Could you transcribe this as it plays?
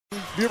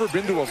you ever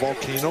been to a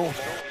volcano?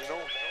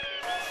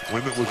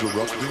 When it was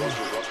erupting? You're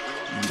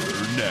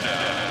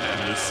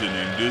now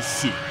listening to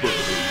Super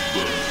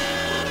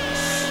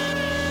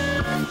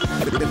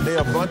Hoopers. They're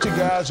a bunch of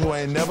guys who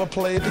ain't never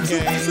played the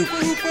game.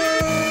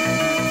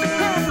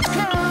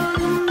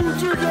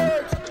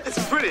 It's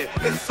pretty.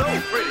 It's so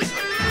pretty.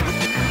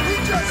 We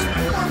just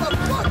won a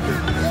fucking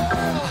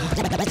war.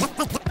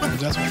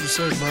 That's what you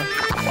say, bro.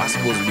 I'm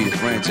supposed to be the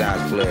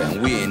franchise player,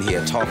 and we're in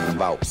here talking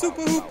about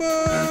Super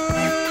Hoopers.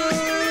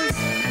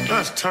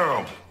 That's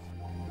terrible.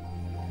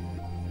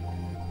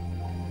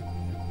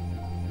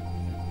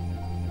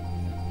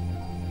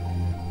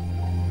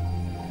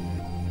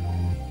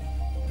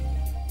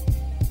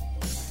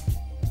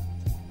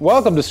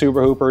 Welcome to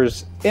Super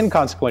Hoopers,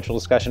 inconsequential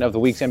discussion of the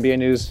week's NBA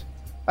news.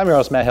 I'm your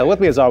host, Matt Hill.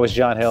 With me, as always,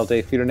 John Hill,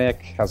 Dave Feudernick.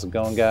 How's it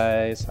going,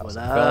 guys? How's it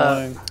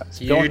going?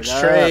 Huge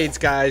trades,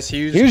 guys.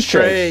 Huge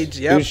trades.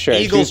 Yep. Huge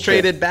trades. Eagles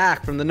traded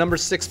back from the number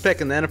 6 pick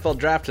in the NFL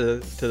draft to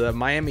the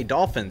Miami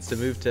Dolphins to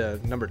move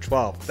to number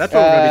 12. That's what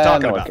we're going to be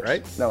talking about,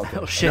 right? No.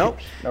 Oh, shit. Nope.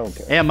 No one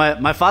cares. Yeah,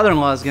 my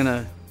father-in-law is going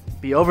to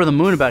be over the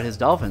moon about his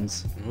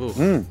Dolphins.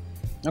 Ooh.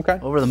 Okay.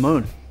 Over the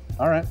moon.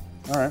 All right.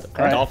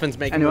 Dolphins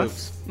making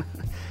moves.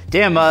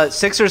 Damn,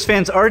 Sixers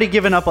fans already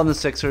given up on the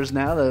Sixers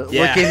now. Looking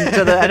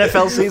to the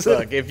NFL season.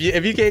 Look, if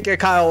you can't get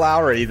Kyle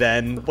Lowry,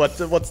 then what's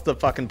the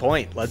fucking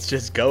point? Let's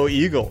just go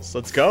Eagles.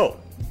 Let's go.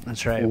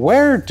 That's right.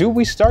 Where do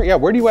we start? Yeah,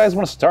 where do you guys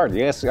want to start?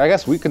 Yes, I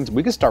guess we can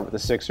start with the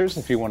Sixers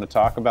if you want to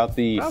talk about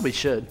the Probably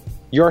should.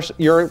 your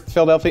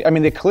Philadelphia. I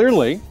mean, they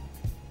clearly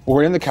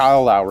were in the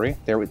Kyle Lowry.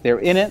 They're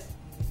in it,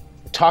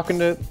 talking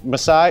to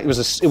Masai. It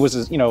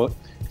was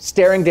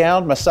staring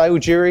down Masai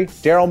Ujiri,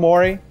 Daryl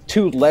Morey,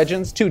 two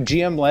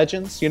GM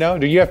legends.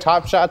 Do you have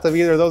top shots of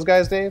either of those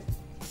guys, Dave?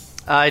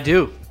 I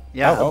do.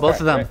 Yeah, Oh, okay, both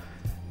of them. great.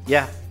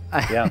 Yeah.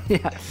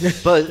 Yeah.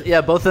 But yeah,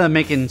 both of them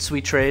making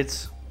sweet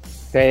trades.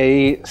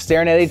 They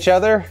staring at each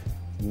other.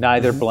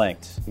 Neither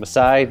blinked.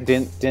 Masai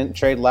didn't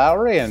trade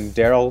Lowry, and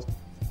Daryl,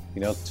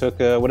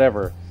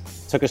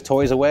 took his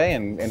toys away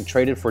and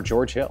traded for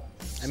George Hill.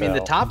 I mean,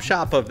 the top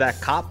shop of that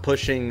cop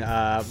pushing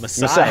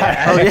Masai.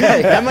 Oh,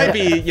 yeah. That might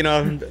be,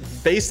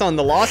 based on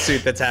the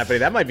lawsuit that's happening,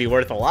 that might be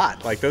worth a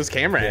lot. Like those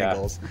camera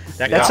angles.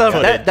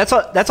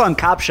 That's on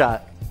Cop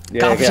Shot.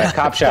 Yeah,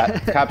 Cop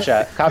Shot. Cop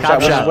Shot.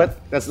 That's what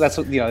That's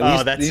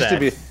used to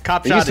be.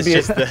 Cop it Shot used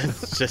is to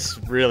be just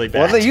really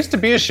bad. Well, there used to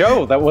be a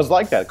show that was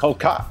like that called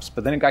Cops,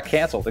 but then it got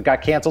canceled. It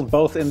got canceled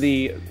both in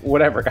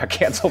got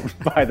canceled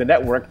by the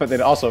network, but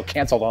then also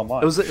canceled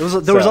online.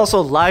 There was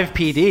also Live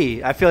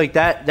PD. I feel like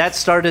that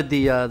started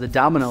the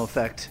domino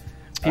effect.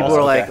 People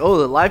were like, "Oh,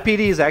 the Live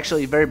PD is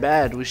actually very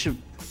bad.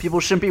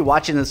 People shouldn't be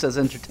watching this as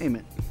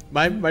entertainment."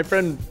 My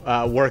friend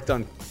worked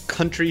on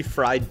Country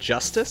Fried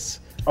Justice.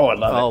 Oh, I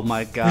love it. Oh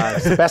my god,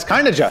 It's the best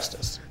kind of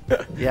justice.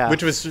 yeah.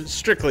 Which was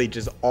strictly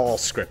just all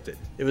scripted.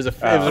 It was a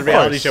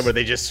reality show where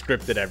they just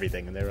scripted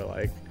everything, and they were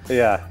like,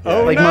 Yeah.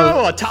 "Oh Like no,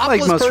 mo- a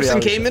topless like most person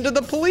reality came shows. into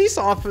the police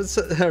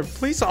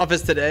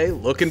office today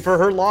looking for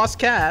her lost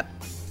cat."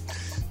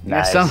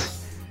 Nice.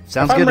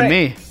 Sounds good to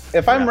me.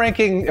 If I'm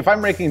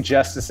ranking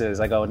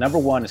justices, I go number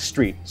 1 is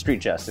street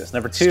justice.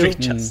 Number 2, Street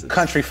justice.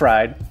 country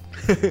fried.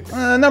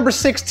 Number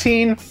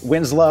 16,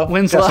 Winslow.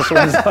 Winslow.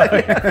 Justice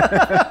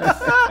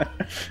Winslow.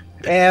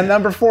 And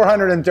number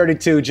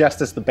 432,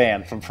 Justice the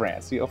Band from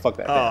France. Fuck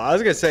that. Oh, band. I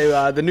was gonna say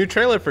the new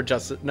trailer for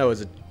Justice. No,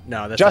 is it?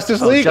 No, that's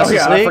Justice League.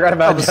 Justice I League? forgot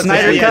about The Justice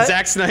Snyder League. Yeah, Cut?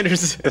 Zack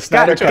Snyder's. The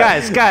Snyder Cut.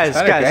 Guys,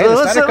 Hey,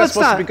 let's Snyder Cut's supposed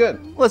not to be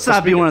good. let's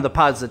not be one of the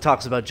pods that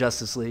talks about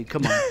Justice League.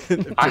 Come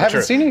on, I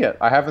haven't seen it yet.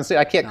 I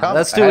can't comment.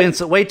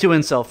 that's way too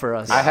incel for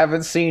us. I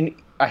haven't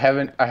seen. I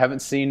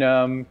haven't seen.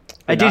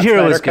 I did hear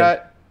it was good.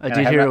 Cut, I and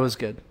did have hear not- it was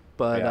good,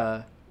 but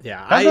Yeah. Yeah,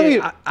 How come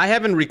you- I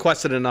haven't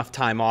requested enough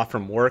time off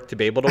from work to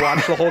be able to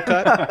watch the whole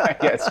cut.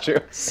 Yeah, it's true.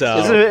 So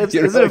is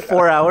it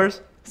 4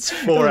 hours? it's 4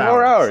 It's hours.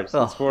 4 hours.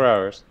 Oh. It's 4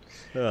 hours.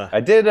 Ugh. I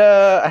did.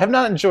 I have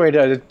not enjoyed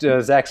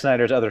Zack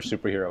Snyder's other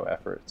superhero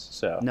efforts.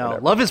 So No,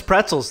 whatever. love his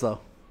pretzels though.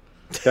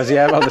 Does he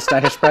have the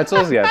Snyder's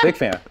pretzels? Yeah, big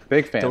fan.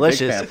 Delicious.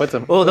 Big fan. Put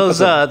some,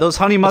 those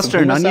honey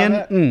mustard and hummus on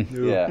onion.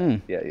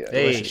 that? Yeah.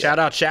 Hey, Delicious. shout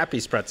out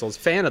Chappie's Pretzels,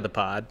 fan of the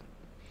pod.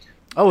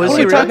 Oh, is What are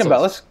he we really? talking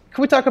about?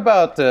 Can we talk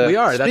about? We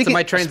are. That's speaking-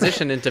 my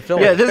transition into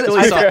Philly. Yeah,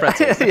 Philly soft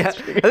pretzels. yeah,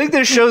 I think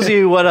this shows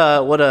you what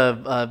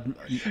a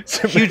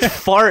huge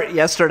fart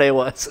yesterday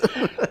was.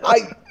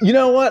 You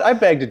know what? I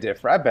beg to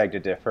differ.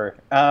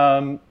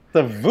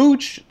 The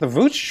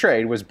Vooch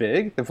trade was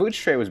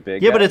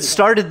big. Yeah, but it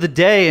started the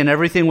day and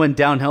everything went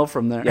downhill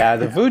from there. Yeah,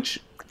 the Vooch.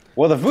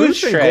 Well, the Vooch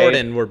Vooch and trade.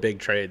 Gordon were big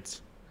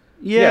trades.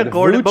 Yeah, the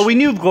Gordon, Vooch- but we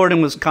knew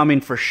Gordon was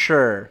coming for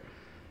sure.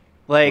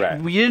 Like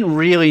Right. we didn't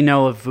really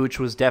know if Vooch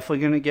was definitely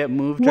going to get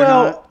moved or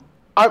Well,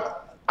 not.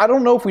 I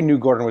don't know if we knew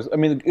Gordon was. I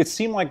mean, it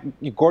seemed like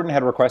Gordon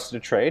had requested a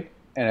trade,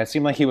 and it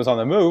seemed like he was on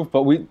the move.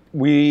 But it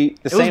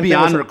was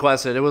beyond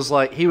requested. It was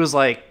like he was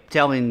like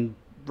telling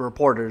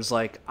reporters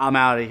like, "I'm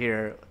out of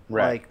here."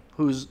 Right. Like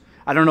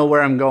I don't know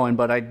where I'm going,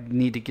 but I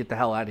need to get the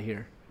hell out of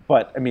here.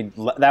 But I mean,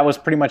 that was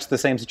pretty much the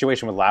same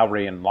situation with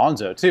Lowry and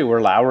Lonzo too,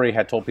 where Lowry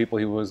had told people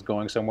he was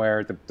going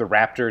somewhere. The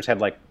Raptors had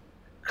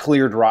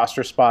cleared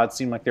roster spots.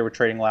 Seemed like they were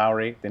trading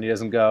Lowry. Then he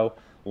doesn't go.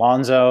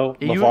 Lonzo,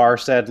 LeVar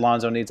said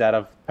Lonzo needs out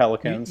of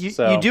Pelicans.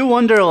 You do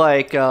wonder,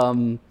 like,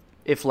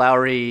 if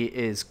Lowry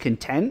is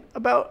content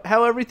about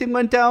how everything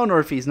went down, or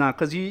if he's not,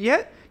 because you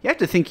have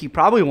to think he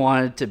probably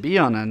wanted to be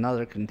on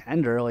another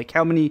contender. Like,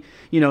 how many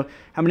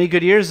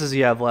good years does he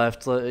have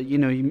left?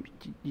 He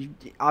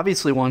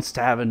obviously wants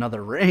to have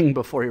another ring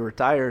before he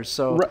retires.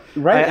 So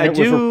right. I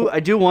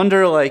do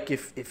wonder, like,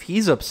 if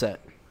he's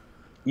upset.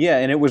 Yeah,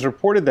 and it was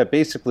reported that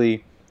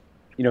basically,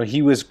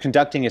 he was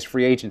conducting his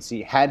free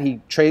agency. Had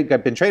he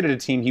been traded to a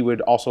team, he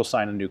would also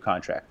sign a new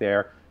contract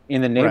there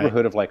in the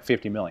neighborhood of like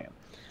 $50 million.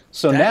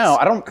 So now,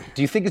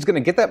 do you think he's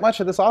going to get that much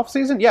of this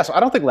offseason? Yes, I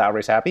don't think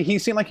Lowry's happy. He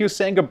seemed like he was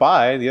saying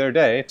goodbye the other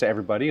day to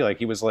everybody. Like,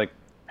 he was like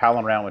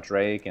palling around with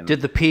Drake. And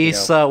did the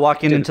peace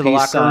walking into the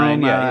locker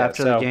room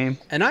after the game.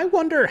 And I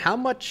wonder how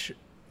much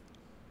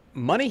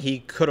money he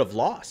could have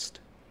lost,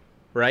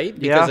 right?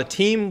 Because a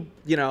team,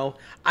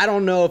 I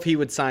don't know if he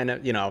would sign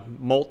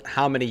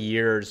how many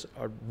years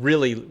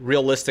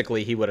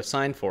realistically he would have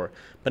signed for.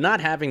 But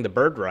not having the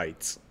bird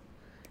rights,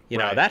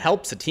 that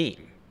helps a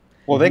team.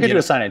 Well, they could do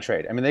a sign and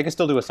trade. I mean, they can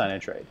still do a sign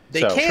and trade.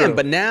 They can,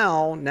 but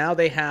now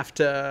they have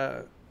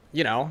to,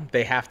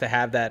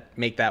 have that,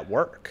 make that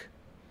work.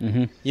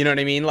 Mm-hmm. You know what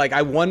I mean? Like,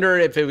 I wonder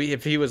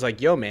if he was like,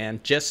 yo, man,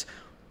 just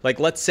like,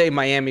 let's say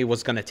Miami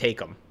was going to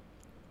take him,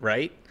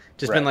 right?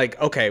 Just been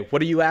like, okay,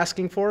 what are you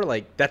asking for?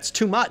 Like, that's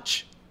too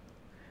much.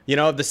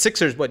 The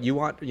Sixers, what you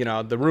want,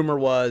 the rumor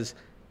was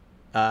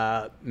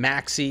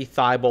Maxey,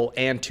 Thibault,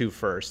 and 2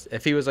 firsts.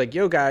 If he was like,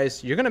 yo,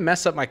 guys, you're going to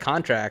mess up my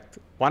contract,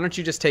 why don't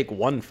you just take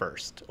 1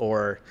 first?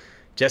 Or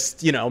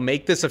just,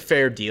 make this a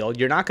fair deal.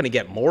 You're not going to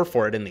get more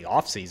for it in the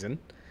offseason.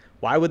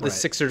 Why would the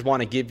Sixers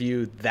want to give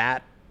you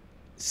that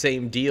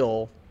same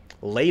deal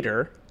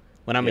later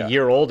when I'm a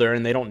year older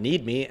and they don't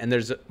need me and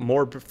there's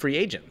more free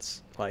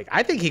agents? Like,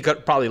 I think he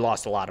could probably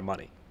lost a lot of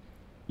money.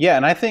 Yeah,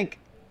 and I think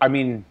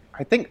the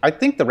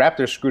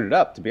Raptors screwed it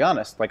up, to be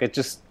honest. Like,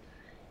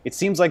 it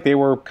seems like they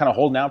were kind of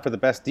holding out for the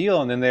best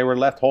deal, and then they were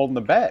left holding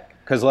the bag.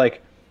 Because,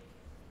 like,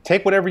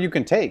 take whatever you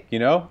can take,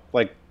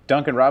 like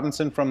Duncan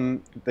Robinson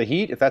from the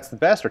Heat, if that's the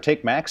best, or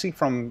take Maxey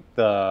from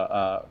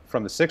the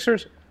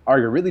Sixers. Are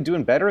you really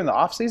doing better in the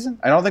offseason?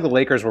 I don't think the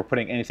Lakers were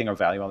putting anything of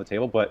value on the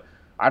table, but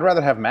I'd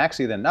rather have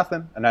Maxey than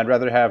nothing, and I'd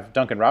rather have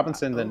Duncan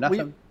Robinson than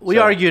nothing. We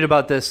argued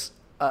about this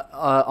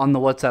on the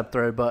WhatsApp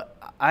thread, but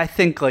I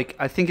think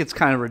it's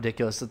kind of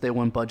ridiculous that they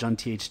wouldn't budge on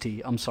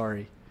THT. I'm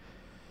sorry.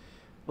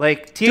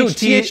 Like,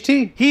 THT,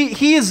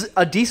 he is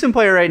a decent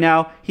player right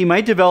now. He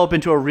might develop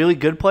into a really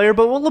good player,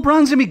 but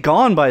LeBron's gonna be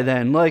gone by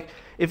then. Like,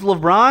 if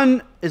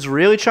LeBron is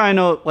really trying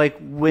to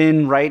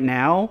win right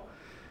now,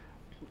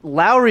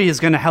 Lowry is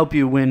gonna help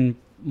you win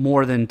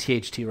more than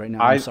THT right now.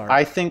 I'm sorry.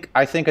 I think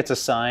it's a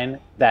sign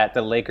that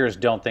the Lakers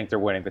don't think they're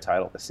winning the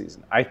title this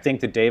season. I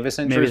think the Davis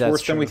injury is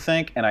worse than we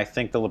think, and I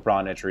think the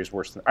LeBron injury is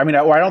worse than. I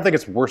don't think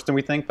it's worse than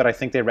we think, but I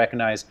think they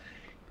recognize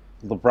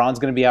LeBron's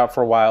going to be out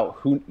for a while.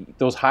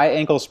 Those high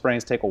ankle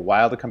sprains take a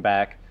while to come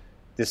back.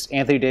 This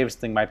Anthony Davis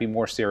thing might be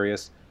more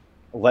serious.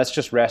 Let's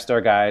just rest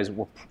our guys.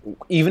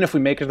 Even if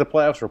we make it to the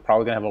playoffs, we're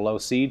probably going to have a low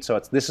seed. So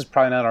this is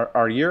probably not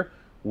our year.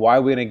 Why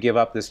are we going to give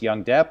up this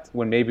young depth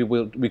when maybe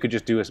we could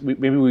just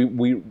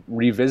we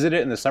revisit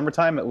it in the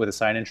summertime with a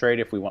sign-in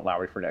trade if we want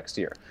Lowry for next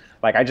year?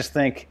 Like, I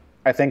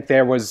think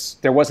there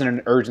wasn't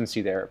an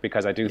urgency there,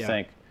 because I do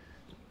think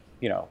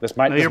this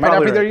might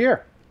not be their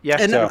year. Yeah,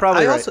 and so.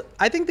 Probably right.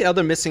 I think the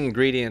other missing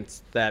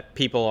ingredients that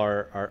people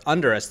are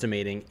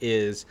underestimating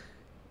is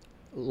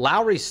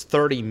Lowry's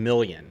 $30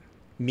 million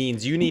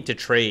means you need to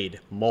trade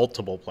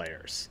multiple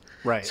players.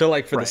 Right. So,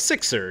 like, for the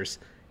Sixers,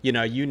 you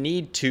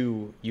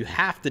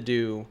have to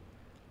do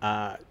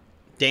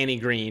Danny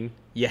Green,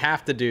 you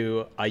have to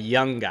do a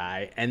young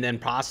guy, and then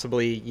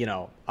possibly,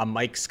 a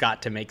Mike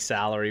Scott to make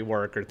salary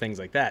work or things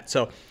like that.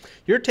 So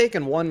you're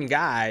taking one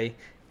guy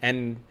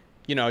and,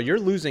 you're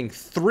losing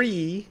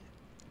 3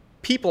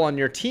 people on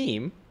your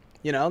team.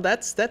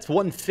 That's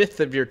 1/5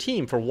 of your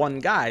team for one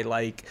guy.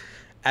 Like,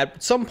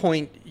 at some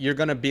point you're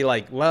going to be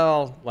like,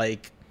 well,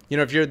 like,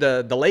 if you're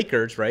the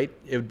Lakers, right,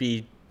 it would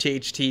be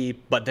THT,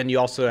 but then you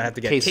also have to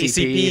get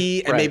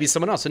KCP and maybe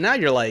someone else. So now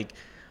you're like,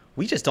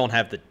 we just don't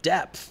have the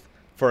depth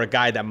for a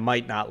guy that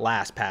might not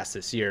last past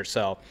this year.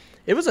 So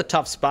it was a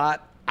tough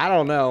spot. I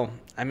don't know.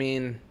 I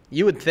mean,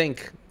 you would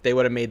think they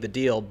would have made the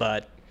deal,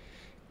 but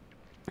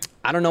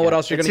I don't know what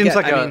else you're going to get. It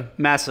seems like a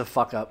massive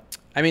fuck up.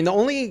 I mean,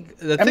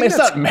 it's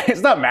not massive.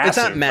 It's not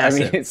massive. I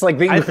mean, it's like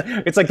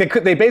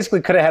they basically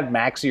could have had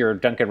Maxey or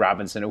Duncan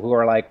Robinson, who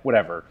are like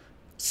whatever.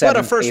 What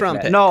a first round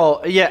pick?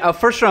 No, a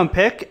first round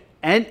pick,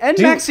 and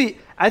Maxey.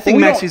 I think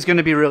Maxey's going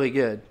to be really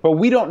good. But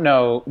we don't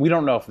know. We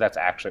don't know if that's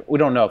actually. We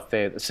don't know if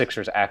the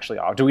Sixers actually.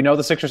 Do we know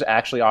the Sixers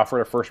actually offered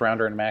a first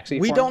rounder in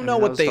Maxey? We don't know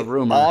what they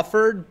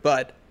offered,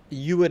 but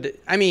you would.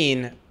 I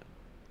mean,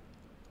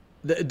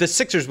 the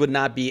Sixers would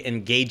not be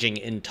engaging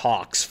in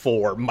talks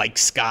for Mike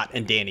Scott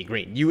and Danny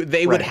Green.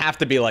 They would have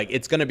to be like,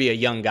 it's going to be a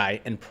young guy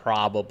and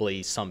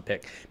probably some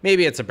pick.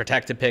 Maybe it's a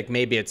protected pick.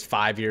 Maybe it's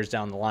 5 years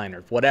down the line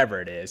or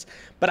whatever it is.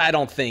 But I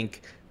don't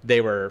think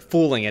they were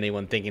fooling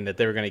anyone thinking that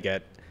they were going to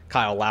get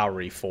Kyle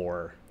Lowry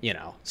for,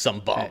 some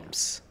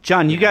bums.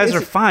 John, you guys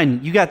are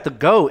fine. You got the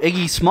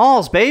Iggy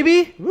Smalls,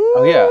 baby.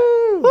 Oh yeah.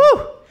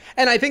 Woo!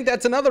 And I think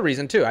that's another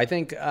reason too. I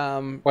think.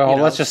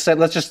 Let's just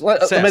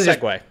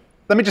segue.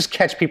 Let me just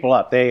catch people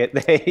up. They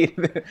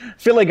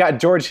Philly got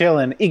George Hill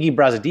and Iggy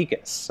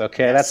Brazdeikis.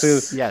 Okay,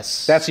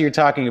 Yes. That's who you're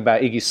talking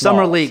about. Iggy Smalls,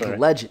 Summer League right?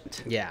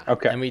 legend. Yeah.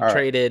 Okay, And we all right.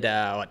 traded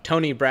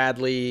Tony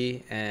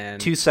Bradley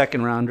and 2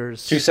 second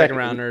rounders. two second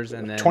rounders,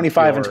 and then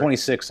 25 and your-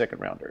 26 second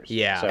rounders.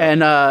 Yeah. So- And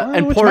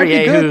which might be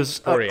Poirier, good. who's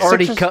Poirier.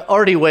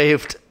 already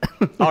waived.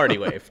 already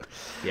waived.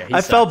 Yeah.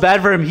 I felt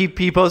bad for him.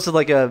 He posted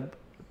like a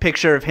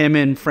picture of him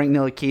and Frank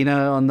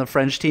Ntilikina on the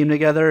French team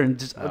together, and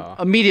just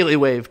immediately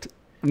waived.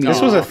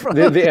 This was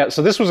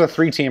this was a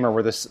 3-teamer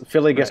where this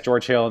Philly gets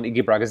George Hill and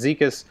Iggy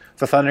Brazdeikis.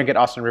 The Thunder get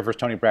Austin Rivers,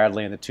 Tony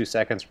Bradley, and the 2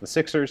 seconds from the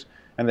Sixers.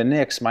 And the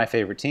Knicks, my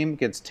favorite team,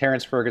 gets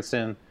Terrence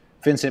Ferguson,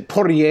 Vincent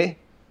Poirier,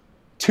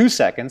 2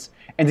 seconds.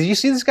 And did you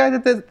see this guy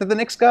that the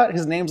Knicks got?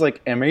 His name's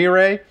like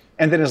Emire,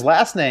 and then his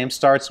last name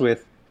starts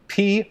with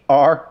PRLDZ.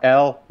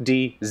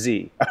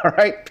 All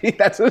right,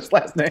 that's his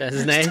last name. That's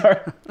his name?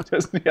 That's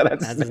his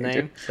name.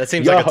 dude. That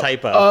seems like a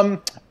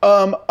typo.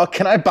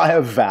 Can I buy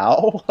a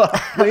vowel,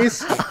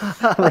 please?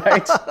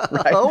 right.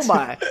 Oh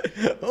my!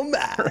 Oh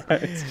my!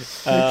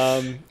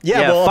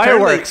 Yeah, well,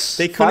 fireworks.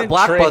 They couldn't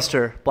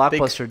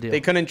Blockbuster deal. They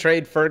couldn't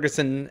trade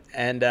Ferguson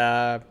and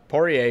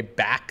Poirier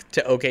back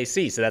to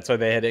OKC, so that's why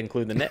they had to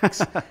include the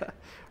Knicks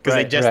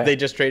because they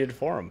just traded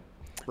for him.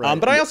 Right.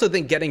 But I also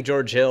think getting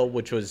George Hill,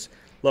 which was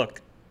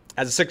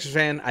as a Sixers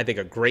fan, I think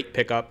a great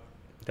pickup.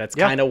 That's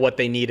kind of what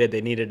they needed.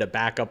 They needed a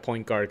backup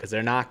point guard because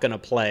they're not going to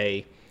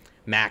play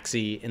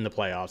Maxey in the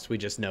playoffs. We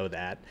just know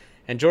that.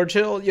 And George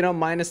Hill,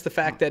 minus the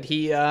fact that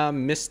he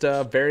missed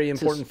a very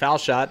important foul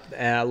shot.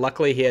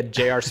 Luckily, he had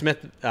J.R.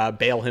 Smith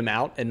bail him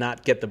out and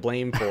not get the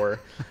blame for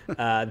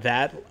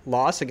that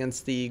loss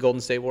against the Golden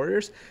State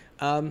Warriors.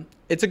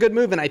 It's a good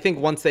move, and I think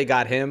once they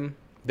got him,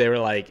 they were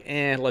like,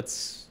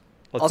 let's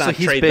also, not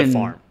trade the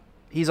farm.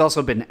 He's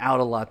also been out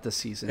a lot this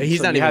season.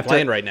 He's not even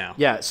playing right now.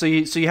 Yeah, so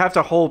you have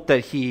to hope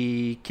that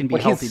he can be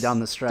healthy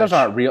down the stretch. Those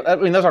aren't real. I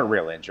mean, those aren't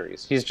real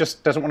injuries. He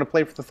just doesn't want to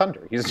play for the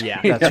Thunder. Because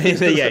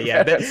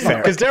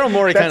Daryl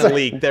Morey kind of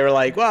leaked. They were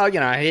like, well,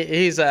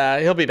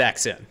 he'll be back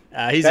soon.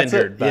 He's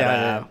injured,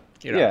 but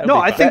No,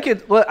 I think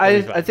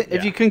I think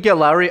if you couldn't get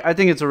Lowry, I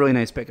think it's a really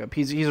nice pickup.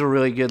 He's a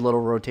really good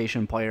little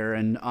rotation player,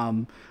 and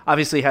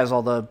obviously has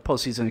all the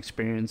postseason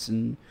experience.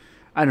 And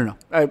I don't know.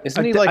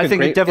 Isn't he like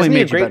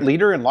a great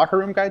leader and locker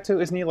room guy too?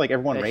 Isn't he like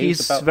everyone raves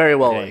he's about? Very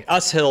well liked.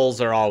 Us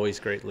Hills are always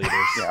great leaders.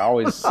 Yeah,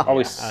 always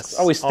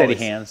steady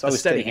hands. Always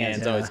steady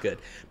hands. Always good.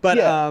 But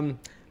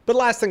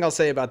last thing I'll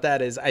say about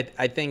that is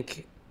I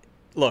think,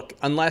 look,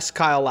 unless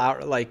Kyle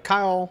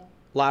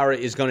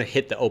Lowry is going to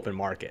hit the open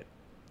market,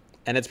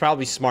 and it's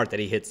probably smart that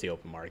he hits the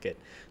open market.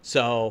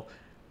 So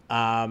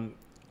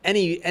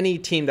any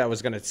team that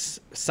was going to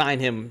sign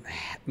him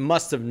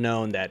must have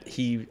known that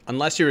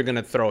unless you were going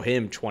to throw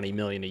him $20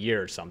 million a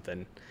year or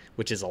something,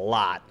 which is a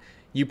lot,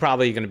 you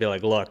probably going to be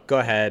like, look, go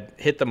ahead,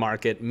 hit the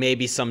market.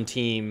 Maybe some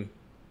team,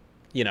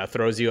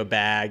 throws you a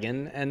bag,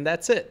 and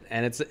that's it.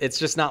 And it's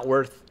just not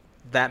worth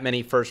that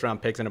many first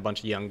round picks and a bunch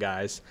of young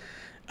guys,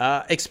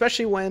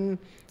 especially when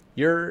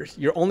your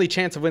only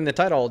chance of winning the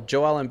title,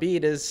 Joel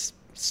Embiid, is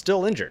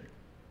still injured.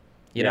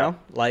 You know,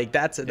 like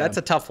that's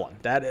a tough one.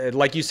 That,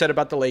 like you said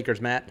about the Lakers,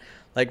 Matt,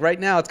 like right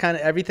now it's kind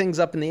of everything's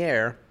up in the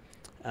air.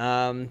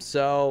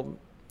 So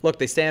look,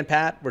 they stand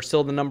pat. We're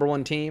still the number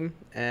 1 team,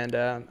 and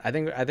I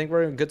think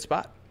we're in a good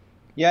spot.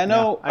 Yeah, I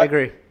know. I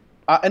agree.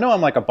 I know I'm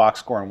like a box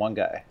score and one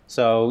guy,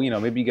 so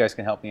maybe you guys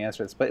can help me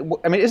answer this. But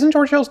I mean, isn't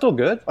George Hill still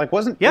good? Like,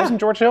 wasn't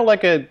George Hill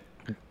like a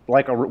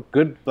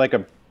good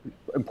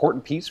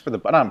important piece for the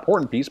not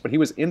important piece, but he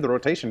was in the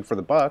rotation for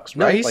the Bucks,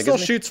 right? No, he still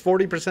shoots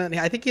 40%.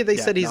 I think they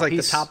said he's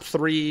the top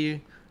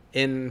 3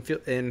 in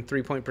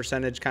 3-point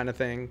percentage kind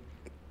kind.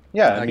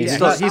 Yeah, I mean, he's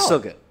still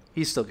good.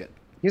 He's still good.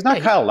 He's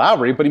not Kyle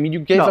Lowry, but I mean, you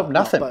gave up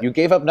nothing. You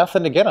gave up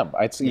nothing to get him.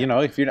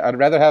 I'd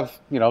rather have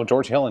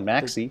George Hill and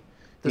Maxey.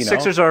 The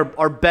Sixers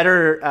are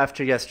better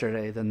after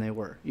yesterday than they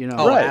were.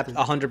 Right,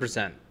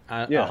 100%.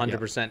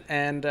 100%.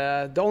 And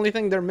the only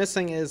thing they're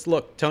missing is,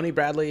 look, Tony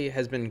Bradley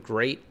has been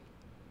great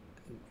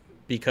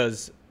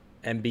because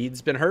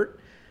Embiid's been hurt,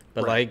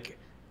 but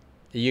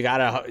if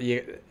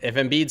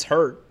Embiid's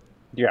hurt,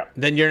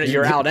 then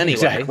you're out anyway.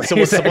 Exactly. So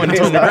what's the point of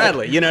Tony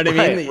Bradley? You know what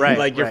I mean?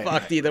 Right, you're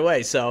fucked either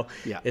way. So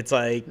it's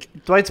like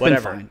Dwight's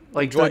whatever. been fine.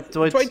 Like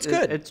Dwight's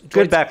good. It's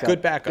good backup.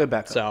 Good backup. Good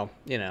backup. So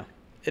it is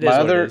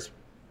what it is.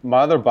 My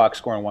other box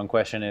score in one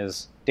question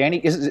is Danny.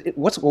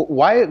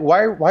 Why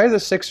are the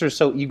Sixers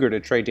so eager to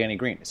trade Danny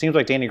Green? It seems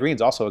like Danny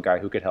Green's also a guy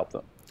who could help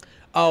them.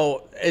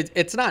 Oh,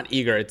 it's not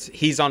eager.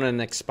 He's on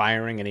an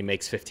expiring and he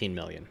makes $15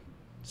 million.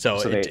 So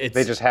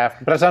they just have.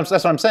 But that's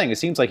what I'm saying. It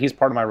seems like he's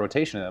part of my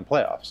rotation in the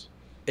playoffs.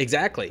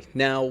 Exactly.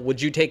 Now,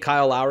 would you take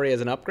Kyle Lowry as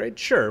an upgrade?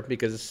 Sure,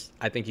 because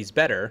I think he's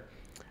better.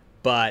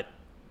 But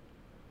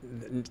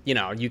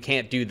you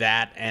can't do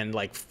that and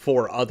like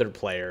 4 other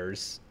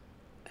players,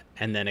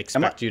 and then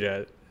expect you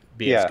to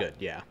be as good.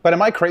 Yeah. But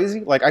am I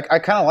crazy? Like I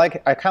kind of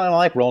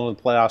like rolling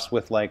the playoffs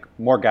with like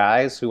more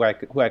guys who I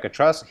could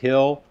trust.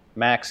 Hill,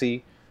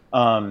 Maxey.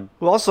 Who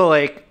also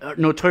like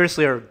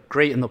notoriously are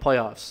great in the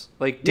playoffs.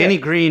 Like Danny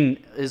Green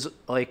is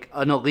like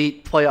an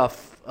elite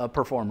playoff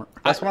performer.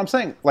 That's what I'm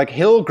saying. Like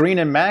Hill, Green,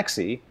 and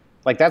Maxey.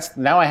 Like that's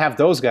now I have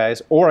those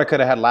guys, or I could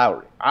have had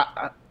Lowry.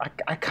 I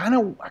kind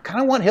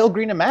of want Hill,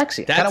 Green, and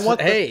Maxey. That's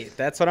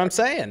what I'm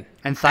saying.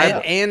 And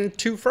and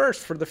 2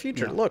 firsts for the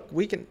future. Yeah. Look,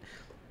 we can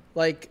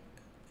like.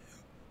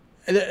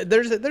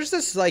 There's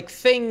this like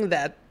thing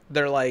that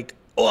they're like,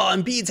 oh,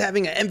 Embiid's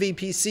having an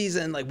MVP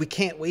season. Like we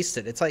can't waste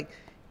it. It's like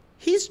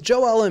he's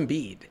Joel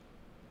Embiid.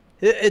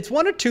 It's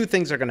one or two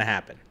things are going to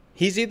happen.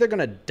 He's either going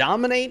to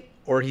dominate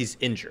or he's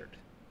injured.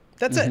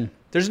 That's it.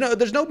 There's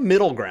no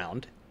middle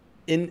ground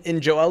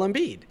in Joel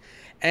Embiid.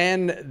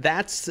 And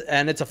it's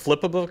a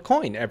flip of a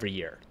coin every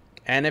year.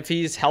 And if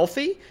he's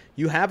healthy,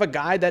 you have a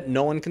guy that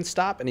no one can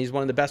stop, and he's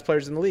one of the best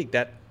players in the league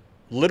that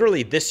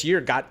literally this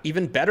year got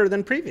even better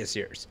than previous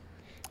years.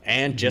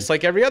 And just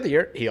like every other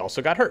year, he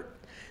also got hurt.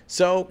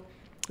 So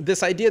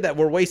this idea that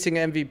we're wasting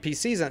an MVP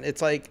season,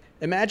 it's like,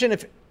 imagine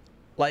if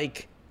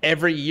like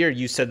every year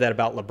you said that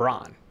about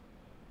LeBron.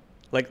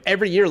 Like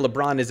every year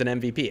LeBron is an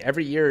MVP.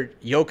 Every year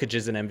Jokic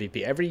is an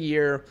MVP. Every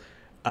year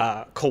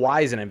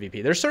Kawhi is an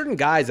MVP. There's certain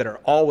guys that are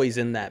always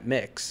in that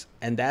mix,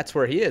 and that's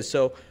where he is.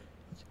 So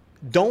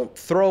don't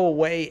throw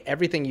away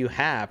everything you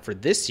have for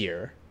this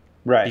year,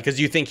 right? Because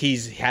you think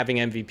he's having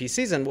MVP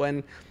season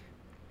when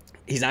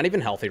he's not even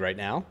healthy right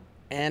now,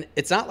 and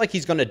it's not like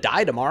he's going to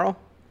die tomorrow.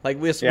 Like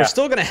we're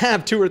still going to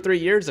have 2 or 3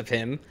 years of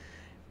him,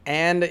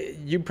 and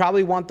you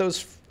probably want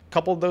those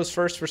couple of those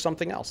first for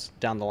something else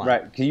down the line.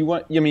 Right? You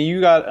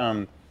got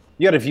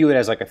to view it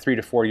as like a 3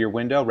 to 4 year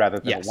window rather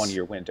than a 1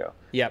 year window.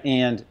 Yep.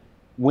 And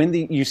when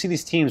you see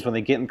these teams when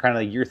they get in kind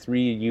of year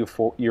 3,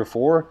 year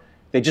 4,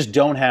 they just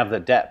don't have the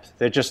depth.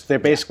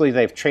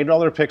 They've traded all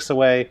their picks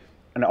away,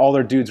 and all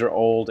their dudes are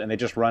old, and they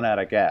just run out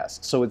of gas.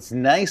 So it's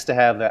nice to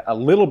have a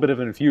little bit of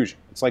an infusion.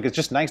 It's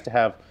just nice to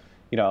have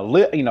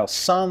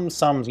some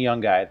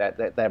young guy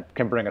that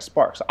can bring a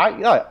spark. So I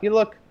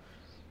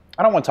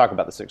don't want to talk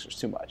about the Sixers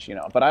too much,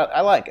 but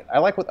I like it. I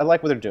like what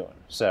they're doing.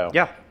 So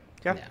yeah.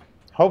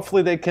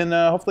 Hopefully they can.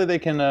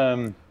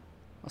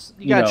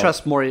 You gotta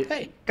trust Morey.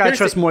 Hey, gotta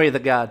trust Morey the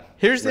God.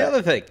 Here's the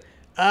other thing.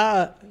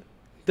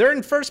 They're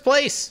in first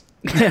place.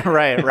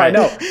 right. I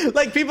know.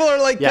 Like people are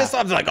like pissed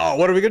off. Like, oh,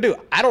 what are we gonna do?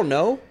 I don't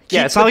know.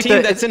 It's the not like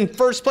team that's in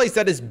first place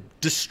that is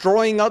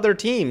destroying other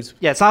teams.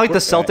 Yeah, it's not like the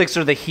Celtics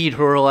or the Heat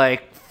who are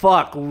like,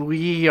 fuck,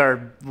 we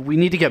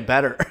need to get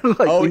better. We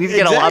need to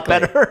get a lot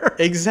better.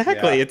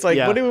 Exactly. Yeah. It's like,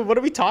 what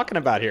are we talking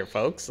about here,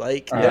 folks?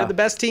 Like, they're the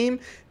best team.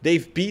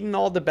 They've beaten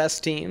all the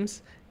best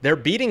teams. They're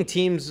beating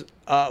teams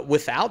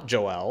without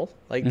Joel.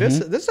 Like this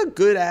is a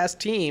good ass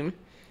team,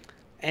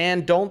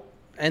 and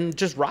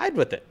just ride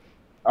with it.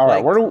 All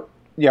right, where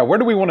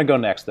do we want to go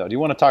next though? Do you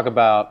want to talk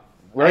about?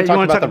 You want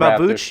to talk about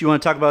Vooch? You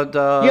want to talk about?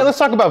 Let's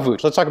talk about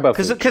Vooch. Let's talk about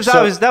Vooch.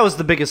 Because that was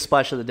the biggest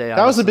splash of the day.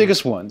 That was the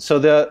biggest one. So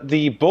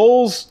the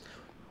Bulls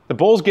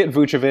get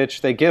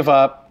Vucevic. They give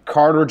up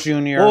Carter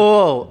Jr.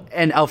 Whoa,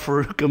 and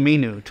Al-Farouq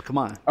Aminu. Come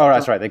on. Oh,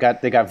 that's right. They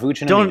got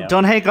Vooch and Amino.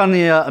 Don't hang on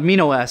the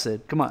amino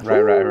acid. Come on.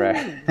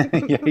 Right.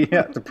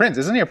 yeah. The Prince,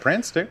 isn't he a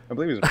Prince too? I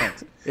believe he's a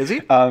Prince. Is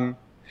he?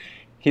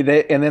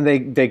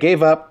 They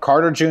gave up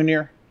Carter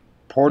Jr.,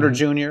 Porter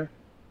Jr.,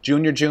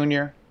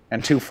 Jr.,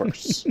 and 2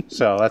 firsts.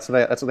 So that's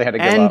what they had to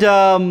give up.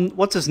 And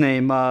what's his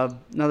name?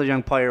 Another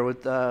young player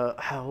with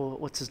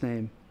what's his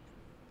name?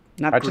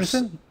 Not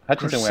Hutchinson.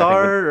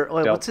 Broussard,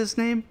 what's his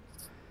name?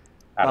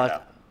 I don't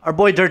know. Our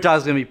boy Dirt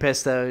Dog's gonna be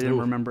pissed that I didn't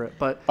remember it.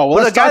 But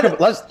let's talk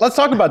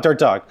about Dirt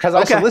Dog because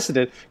I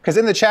solicited because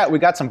in the chat we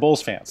got some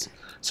Bulls fans.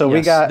 So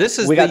we got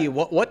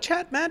what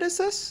chat, Matt? Is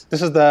this?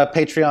 This is the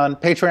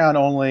Patreon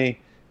only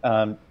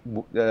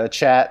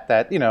chat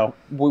that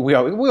we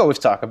always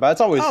talk about.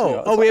 It's always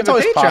we have a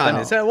Patreon.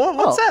 Is that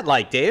what's that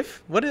like,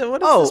 Dave? What is this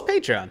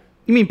Patreon?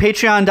 You mean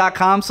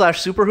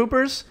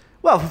patreon.com/superhoopers?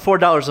 Well, for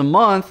 $4 a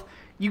month,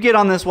 you get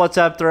on this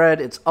WhatsApp thread.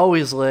 It's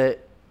always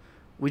lit.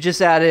 We just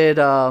added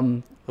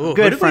a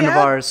good friend of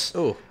ours.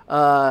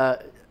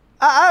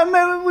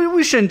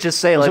 We shouldn't just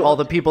say like all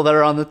the people that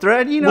are on the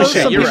thread.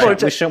 Some people are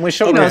just, we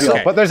should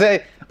reveal. But there's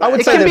a. I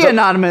would say it can be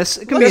anonymous.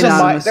 It can be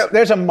anonymous.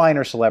 There's a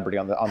minor celebrity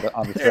on the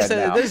thread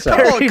now. There's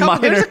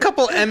a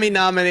couple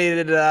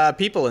Emmy-nominated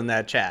people in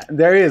that chat.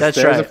 There is. That's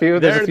there's right. a few.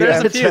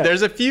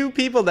 There's a few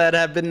people that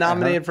have been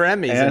nominated for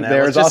Emmys. And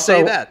let's just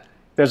say that.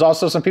 There's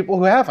also some people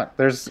who haven't.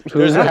 There's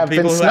have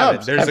been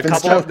snubbed.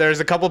 There's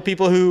a couple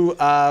people who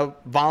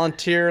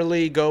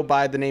voluntarily go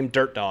by the name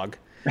Dirt Dog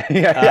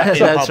in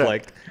public.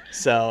 Right.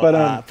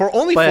 So for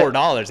only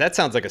 $4, that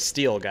sounds like a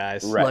steal,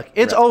 guys. Right. Look,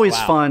 it's always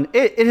fun.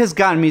 It has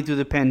gotten me through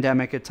the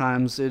pandemic at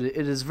times. It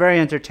is very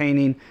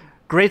entertaining.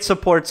 Great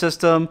support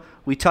system.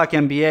 We talk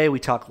NBA. We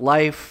talk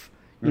life.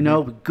 We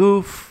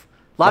goof.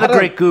 lot of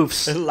great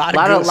goofs. A lot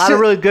of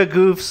really good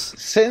goofs.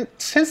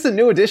 Since the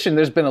new edition,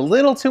 there's been a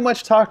little too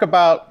much talk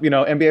about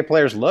NBA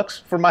players' looks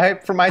for my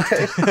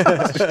taste.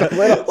 Just a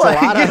little.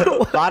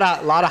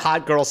 A lot of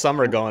hot girl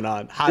summer going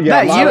on.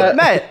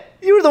 Matt,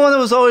 you were the one that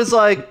was always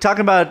like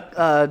talking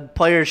about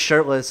players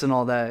shirtless and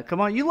all that. Come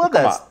on, you love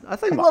that. I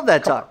think you love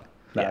that talk.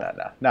 No,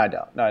 I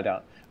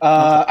don't.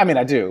 I mean,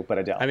 I do, but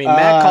I don't. I mean,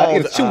 Matt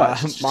called it's too much.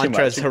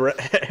 Montrezl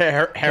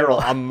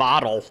Harrell a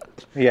model.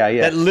 Yeah.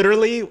 That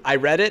literally, I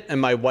read it, and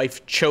my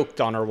wife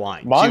choked on her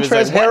wine.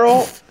 Montrezl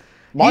Harrell.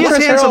 He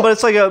is handsome, but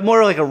it's like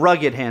more like a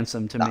rugged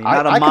handsome to me,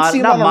 not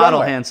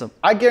model handsome.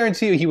 I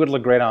guarantee you, he would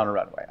look great on a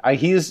runway.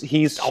 He's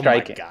striking. Oh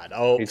my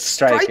god! He's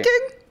striking.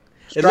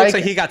 It looks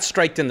like he got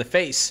striked in the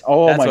face.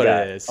 Oh That's my what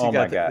god! it is. Oh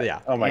my god! Yeah.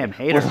 Oh my Damn, god!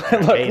 hater.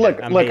 Look!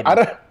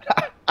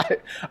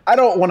 I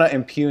don't want to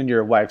impugn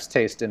your wife's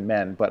taste in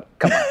men, but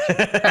come on.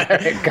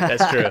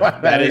 That's true.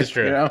 That is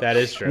true. That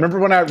is true. Remember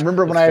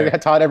when I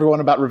had taught everyone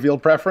about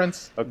revealed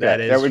preference?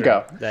 Okay, there we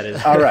go. That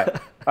is all right.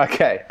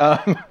 Okay.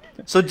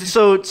 So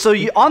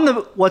you on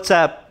the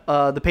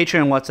WhatsApp, the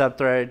Patreon WhatsApp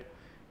thread,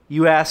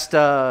 you asked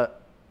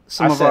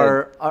some of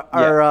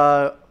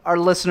our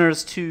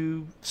listeners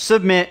to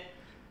submit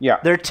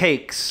their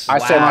takes. I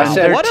said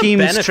their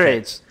team's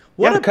trades.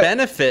 What a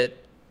benefit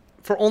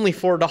for only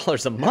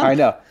 $4 a month. I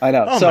know.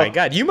 Oh my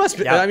god, you must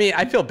be. I mean,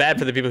 I feel bad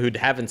for the people who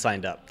haven't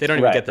signed up. They don't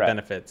even get the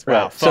benefits.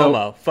 Wow,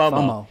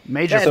 FOMO,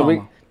 major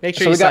FOMO. Make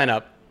sure you sign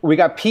up. We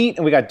got Pete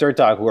and we got Dirt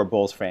Dog, who are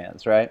Bulls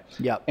fans, right?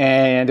 Yep.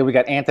 And then we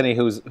got Anthony,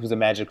 who's a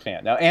Magic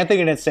fan. Now,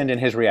 Anthony didn't send in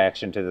his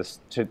reaction to this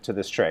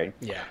trade.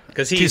 Yeah,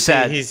 because he's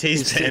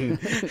been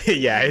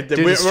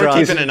we're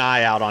keeping an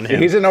eye out on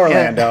him. He's in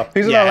Orlando.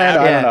 He's in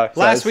Orlando. I don't know.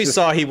 Last we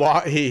saw,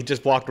 he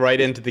just walked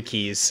right into the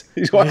Keys.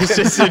 He just walked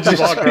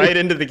right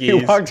into the Keys.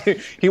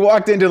 He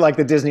walked into like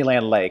the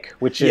Disneyland lake,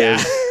 which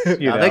is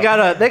they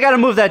gotta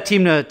move that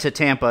team to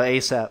Tampa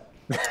ASAP.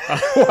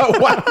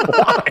 Why?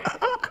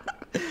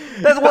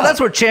 That's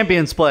where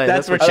champions play.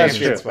 That's where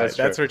champions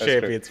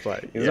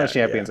play. There's no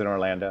champions in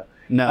Orlando.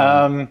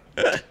 No.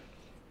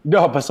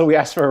 No, but so we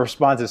asked for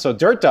responses. So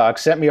Dirt Dog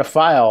sent me a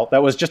file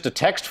that was just a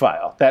text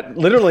file. That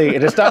literally,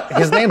 it is not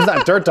his name's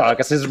not Dirt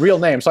Dog. It's his real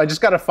name. So I just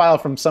got a file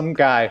from some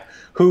guy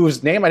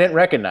whose name I didn't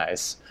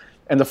recognize,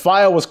 and the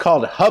file was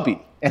called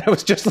Hubby. And it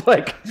was just,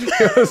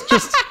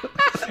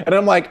 and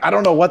I'm like, I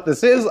don't know what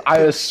this is. I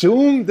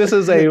assume this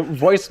is a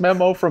voice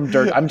memo from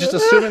Dirt. I'm just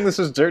assuming this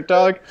is Dirt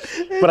Dog.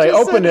 But I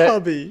opened it.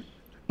 Hubby.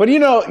 But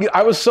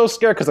I was so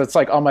scared because it's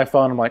like on my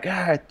phone. I'm like,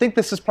 I think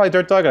this is probably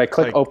Dirt Dog. And I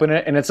click open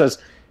it, and it says,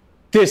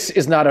 this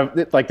is not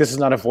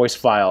a voice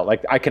file.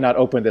 Like, I cannot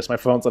open this. My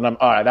phone's, and I'm,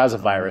 all right, that was a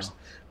virus.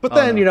 But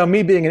then,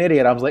 me being an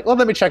idiot, I was like, well,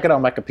 let me check it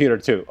on my computer,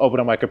 too. Open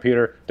on my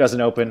computer.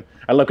 Doesn't open.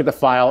 I look at the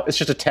file. It's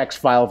just a text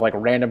file of, like,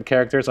 random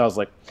characters. I was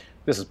like,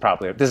 this is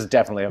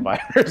definitely a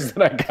virus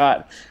that I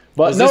got.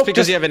 But was this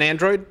because you have an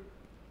Android?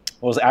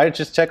 I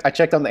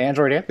checked on the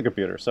Android and the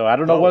computer, so I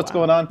don't know what's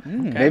going on.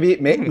 Okay.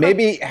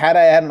 Maybe had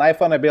I had an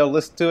iPhone, I'd be able to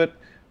listen to it,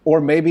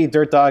 or maybe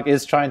Dirt Dog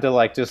is trying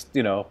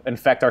to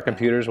infect our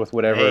computers with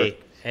whatever.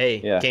 Hey,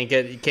 you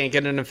can't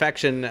get an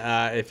infection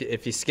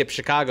if you skip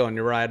Chicago and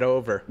you ride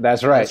over.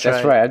 That's right.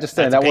 I just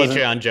said that wasn't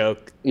a Patreon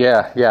joke.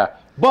 Yeah.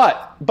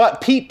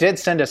 But Pete did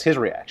send us his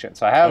reaction,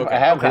 so I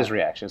have his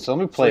reaction. So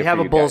let me play. So you have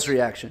for a Bulls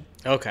reaction.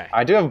 Okay.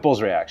 I do have a Bulls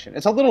reaction.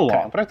 It's a little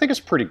long, but I think it's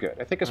pretty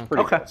good. Good.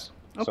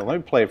 So let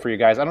me play it for you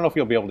guys. I don't know if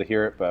you'll be able to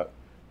hear it, but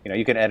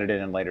you can edit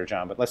it in later,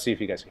 John. But let's see if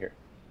you guys can hear it.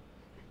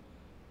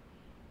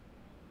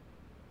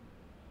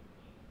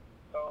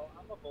 So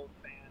I'm a Bulls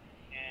fan,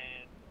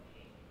 and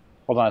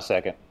Hold on a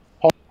second.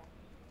 I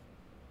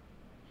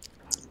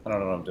don't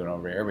know what I'm doing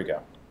over here. Here we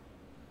go.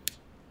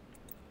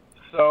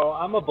 So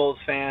I'm a Bulls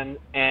fan,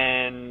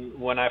 and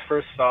when I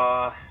first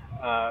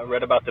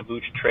read about the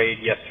Vooch trade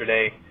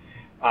yesterday,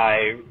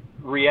 I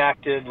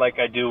reacted like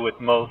I do with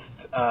most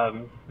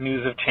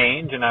news of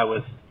change, and I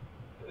was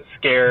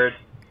scared,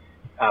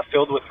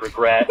 filled with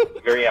regret,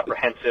 very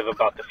apprehensive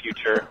about the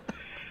future.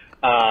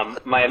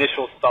 My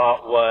initial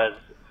thought was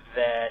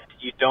that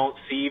you don't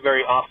see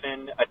very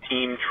often a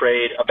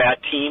bad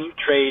team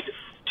trade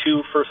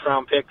 2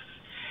 first-round picks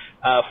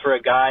for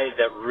a guy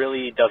that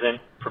really doesn't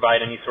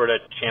provide any sort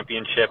of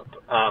championship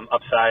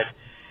upside.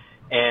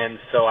 And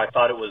so I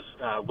thought it was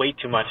way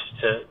too much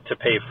to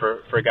pay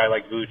for a guy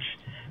like Vooch.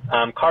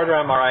 Carter,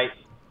 I'm all right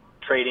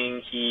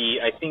trading. He,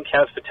 I think,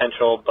 has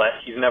potential, but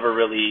he's never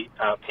really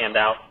panned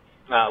out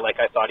like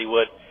I thought he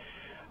would.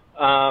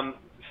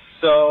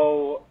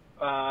 So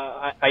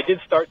I did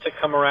start to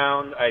come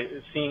around.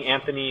 Seeing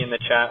Anthony in the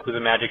chat, who's a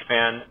Magic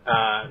fan,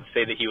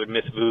 say that he would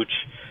miss Vooch,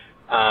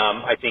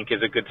 I think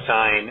is a good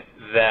sign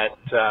that,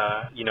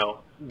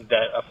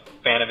 that a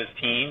fan of his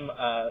team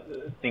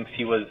thinks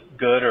he was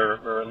good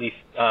or at least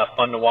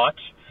fun to watch.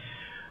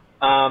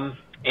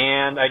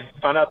 And I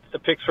found out that the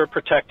picks were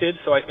protected,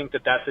 so I think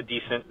that's a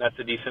decent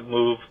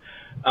move.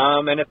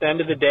 And at the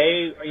end of the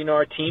day,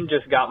 our team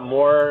just got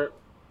more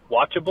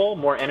watchable,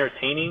 more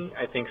entertaining.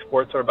 I think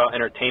sports are about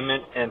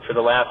entertainment, and for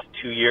the last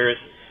 3 years,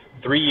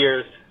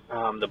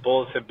 the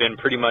Bulls have been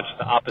pretty much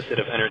the opposite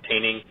of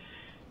entertaining.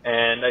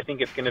 And I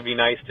think it's going to be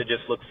nice to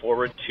just look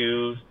forward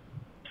to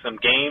some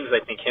games.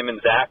 I think him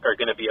and Zach are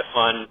going to be a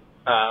fun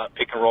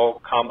pick and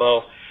roll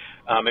combo.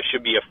 It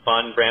should be a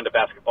fun brand of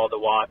basketball to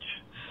watch.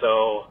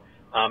 So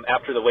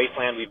after the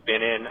wasteland we've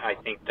been in, I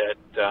think that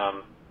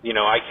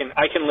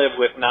I can live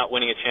with not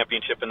winning a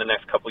championship in the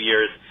next couple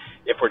years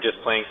if we're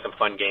just playing some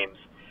fun games.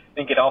 I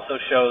think it also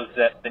shows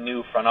that the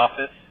new front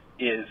office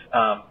is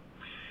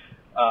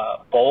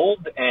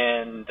bold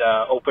and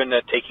open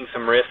to taking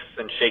some risks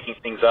and shaking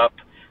things up.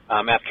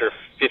 After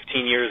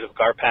 15 years of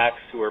Garpax,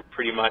 who are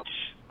pretty much,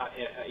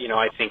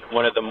 I think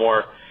one of the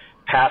more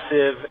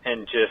passive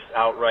and just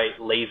outright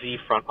lazy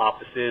front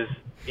offices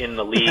in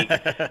the league.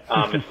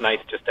 It's nice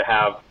just to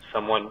have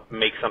someone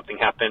make something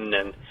happen,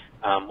 and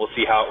we'll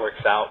see how it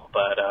works out,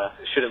 but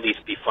it should at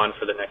least be fun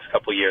for the next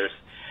couple years.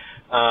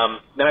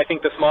 Then I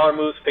think the smaller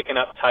moves, picking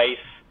up Tice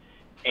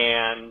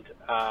and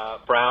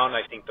Brown,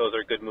 I think those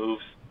are good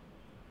moves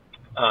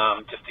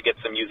just to get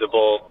some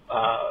usable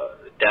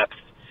depth.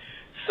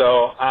 So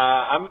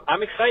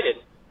I'm excited.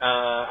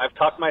 I've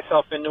talked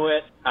myself into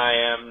it. I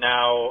am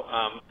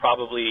now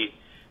probably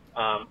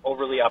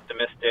overly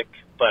optimistic,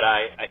 but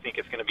I think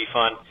it's going to be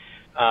fun.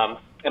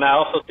 And I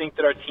also think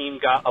that our team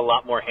got a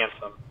lot more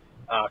handsome.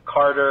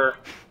 Carter,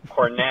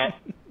 Cornette,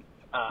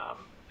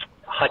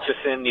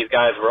 Hutchison, these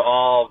guys were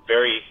all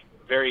very,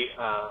 very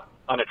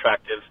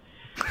unattractive.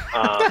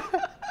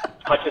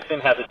 Hutchison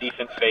has a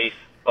decent face,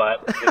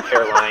 but his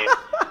hairline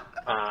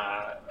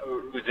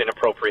was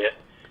inappropriate.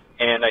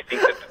 And I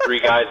think that the three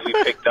guys we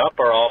picked up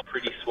are all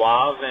pretty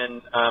suave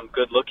and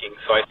good looking.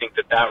 So I think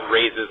that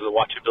raises the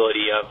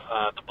watchability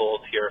of the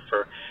Bulls here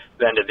for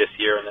the end of this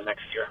year and the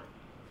next year.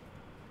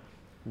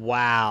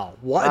 Wow.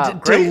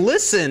 To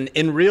listen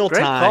in real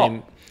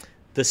time,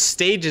 the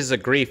stages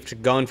of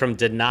grief going from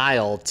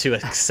denial to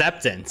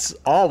acceptance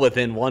all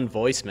within one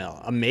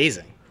voicemail.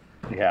 Amazing.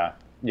 Yeah.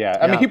 Yeah,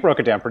 I mean, he broke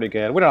it down pretty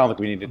good. We don't think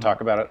we need to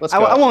talk about it. Let's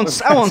go. I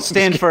won't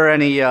stand for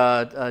any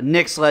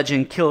Knicks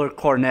legend, Killer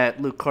Cornette,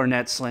 Luke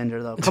Cornette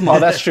slander, though. Come on. Oh,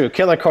 that's true.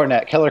 Killer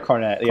Cornette. Come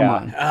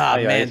on.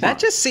 Oh, man, that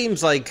just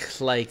seems like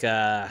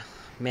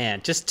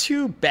just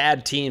two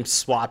bad teams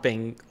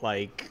swapping,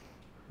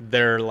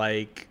 their,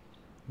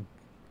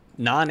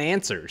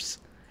 non-answers.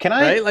 Can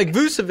I? Right?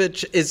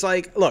 Vucevic is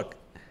look.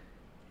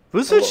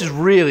 Vucevic is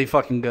really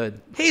fucking good.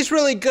 He's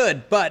really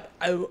good, but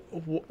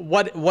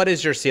what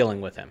is your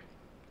ceiling with him?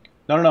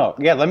 No.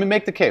 Yeah, let me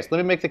make the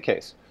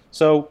case.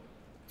 So,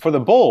 for the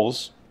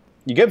Bulls,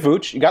 you get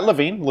Vooch, you got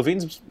Levine.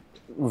 Levine's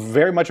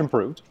very much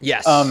improved.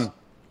 Yes.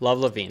 Love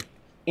Levine.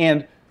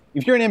 And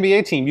if you're an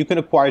NBA team, you can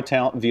acquire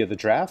talent via the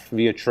draft,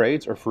 via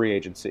trades, or free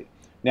agency.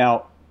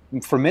 Now,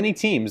 for many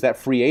teams, that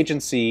free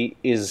agency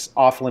is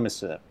off limits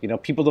to them.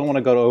 People don't want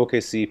to go to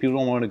OKC. People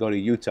don't want to go to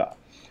Utah.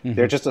 Mm-hmm.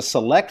 They're just a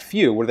select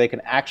few where they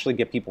can actually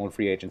get people in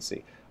free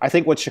agency. I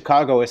think what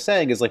Chicago is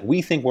saying is,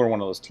 we think we're one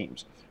of those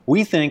teams.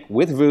 We think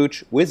with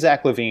Vooch, with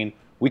Zach LaVine,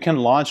 we can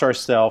launch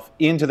ourselves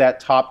into that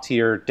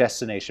top-tier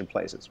destination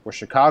places. We're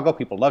Chicago.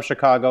 People love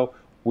Chicago.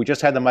 We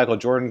just had the Michael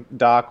Jordan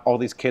doc. All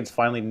these kids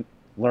finally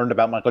learned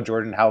about Michael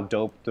Jordan, how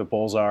dope the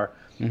Bulls are.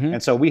 Mm-hmm.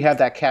 And so we have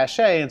that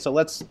cachet, and so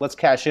let's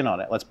cash in on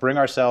it. Let's bring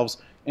ourselves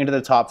into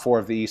the top 4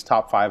 of the East,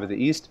 top 5 of the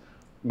East,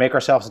 make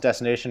ourselves a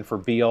destination for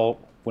Beal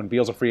when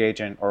Beal's a free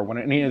agent, or when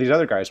any of these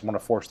other guys want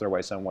to force their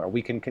way somewhere.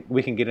 We can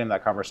get in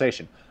that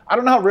conversation. I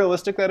don't know how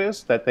realistic that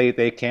is, that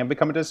they can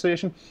become a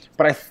destination,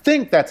 but I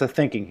think that's a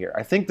thinking here.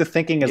 I think the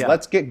thinking is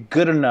let's get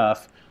good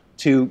enough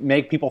to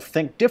make people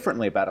think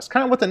differently about us,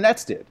 kind of what the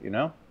Nets did,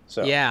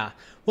 So. Yeah.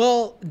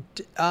 Well,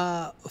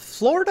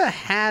 Florida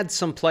had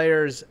some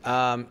players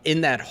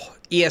in that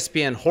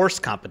ESPN horse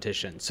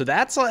competition. So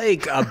that's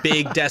a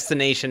big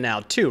destination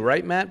now too,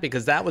 right, Matt?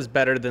 Because that was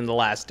better than The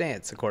Last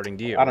Dance, according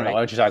to you. I don't know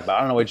what you're talking about. I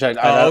don't know what you're talking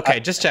about. Oh, okay.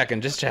 Just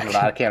checking.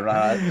 I can't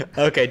run.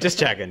 Okay, just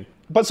checking.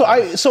 But I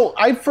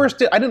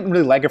didn't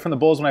really like it from the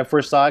Bulls when I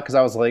first saw it because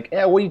I was like,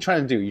 what are you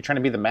trying to do? You're trying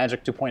to be the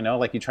Magic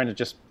 2.0? You trying to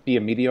just be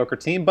a mediocre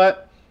team?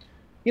 But,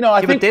 I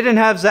think... But they didn't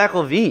have Zach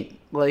LaVine.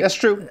 That's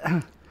true.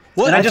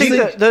 Well, and I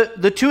think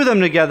the two of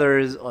them together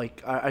is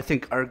I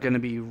think are going to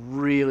be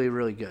really,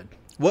 really good.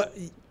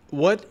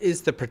 What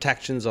is the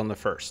protections on the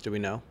first? Do we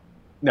know?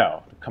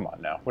 No, come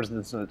on, no. What is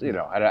this?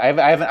 I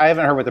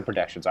haven't heard what the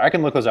protections are. I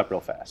can look those up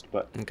real fast,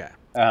 but okay.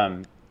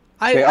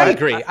 I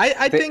agree.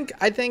 I think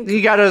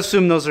you got to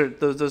assume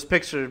those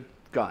picks are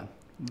gone.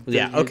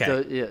 Yeah.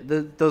 Okay.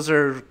 Those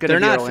are going to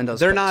be Orlando's.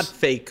 They're picks. Not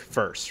fake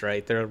first,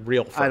 right? They're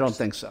real first. I don't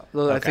think so.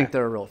 I think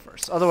they're a real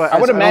first. Otherwise, I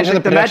would imagine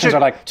the protections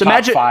are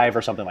top 5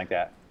 or something like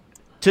that.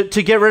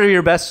 To get rid of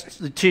your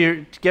best,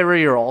 to get rid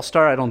of your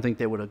all-star, I don't think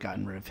they would have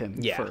gotten rid of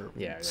him for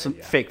some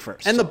fake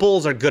first. And the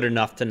Bulls are good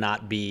enough to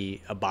not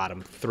be a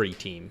bottom 3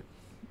 team,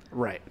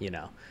 right?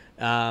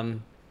 I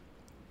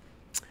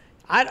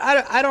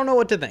don't know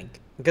what to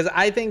think because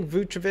I think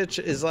Vucevic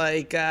is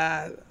I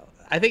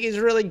think he's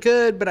really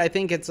good, but I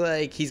think it's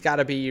he's got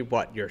to be your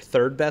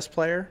 3rd best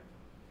player.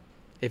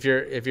 If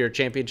you're a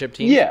championship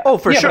team, yeah. Oh,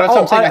 for sure.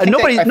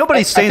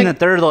 Nobody's saying that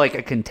they're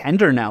a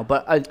contender now,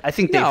 but I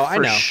think they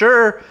for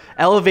sure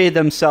elevated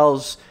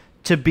themselves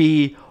to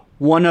be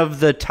one of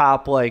the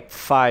top like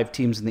 5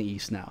 teams in the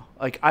East now.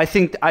 Like I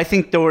think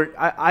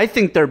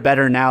they're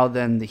better now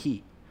than the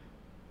Heat.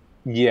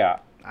 Yeah.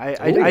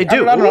 I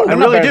do. I I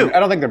really do. I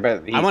don't think they're better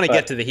than the Heat. I want to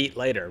get to the Heat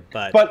later,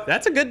 but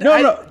that's a good.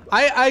 No.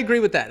 I agree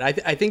with that.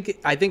 I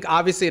think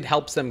obviously it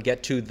helps them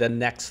get to the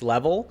next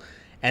level,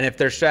 and if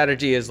their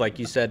strategy is like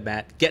you said,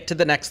 Matt, get to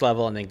the next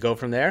level and then go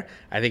from there.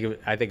 I think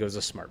it was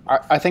a smart move.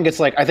 I think it's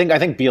like I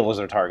think Beal is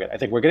their target. I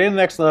think we're getting to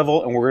the next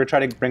level, and we're going to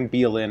try to bring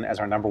Beal in as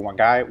our number 1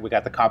 guy. We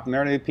got the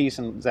complementary piece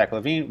in Zach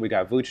LaVine. We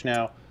got Vooch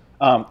now.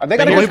 They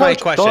got here's my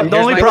question. The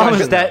only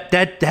problem is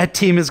that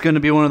team is going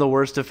to be one of the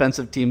worst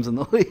defensive teams in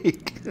the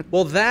league.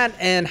 Well, that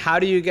and how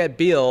do you get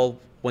Beal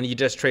when you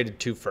just traded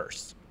 2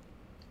 firsts?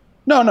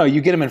 No,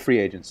 you get him in free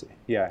agency.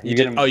 Yeah, you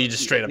get him. Oh, you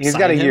just straight up. He's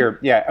got a year.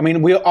 Yeah, I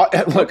mean, look.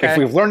 Okay. If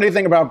we've learned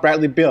anything about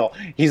Bradley Beal,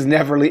 he's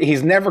never going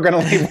to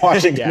leave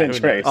Washington in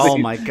trade. Oh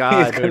my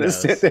God, he's going to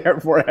sit there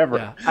forever.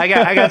 Yeah.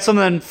 I got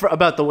something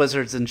about the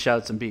Wizards and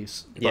shouts and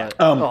beefs. Yeah.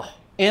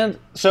 And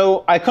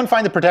so I couldn't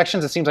find the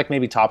protections. It seems like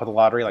maybe top of the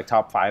lottery, like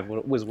top 5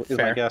 was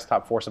my guess,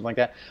 top 4, something like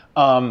that.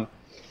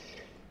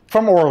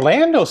 From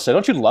Orlando said,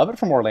 don't you love it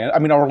from Orlando? I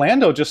mean,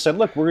 Orlando just said,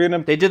 look,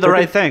 they did the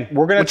right thing.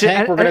 We're going to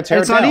tank. We're going to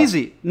tear it down.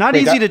 It's not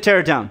easy to tear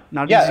it down.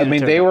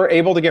 They were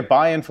able to get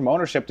buy-in from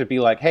ownership to be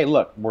like, hey,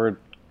 look, we're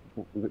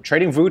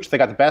trading Vooch. They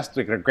got the best.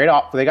 They got a great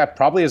offer. They got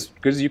probably as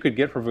good as you could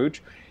get for Vooch.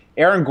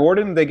 Aaron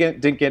Gordon,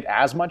 didn't get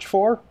as much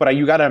for, but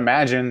you got to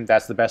imagine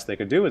that's the best they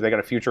could do. Is they got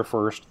a future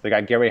first. They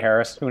got Gary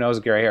Harris. Who knows?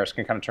 Gary Harris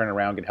can kind of turn it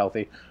around, get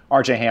healthy.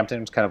 R.J.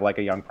 Hampton's kind of like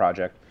a young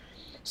project.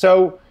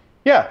 So,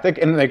 yeah,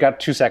 they got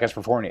 2 seconds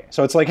for Fournier.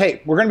 So it's like,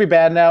 hey, we're going to be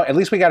bad now. At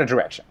least we got a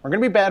direction. We're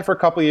going to be bad for a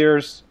couple of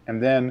years,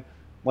 and then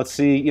let's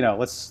see.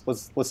 Let's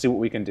see what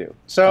we can do.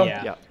 So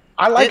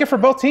I like it for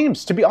both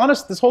teams. To be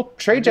honest, this whole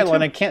trade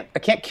deadline, I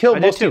can't kill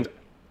both teams.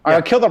 I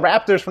kill the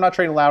Raptors for not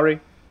trading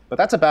Lowry. But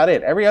that's about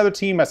it. Every other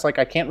team, that's like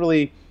I can't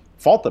really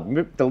fault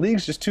them. The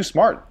league's just too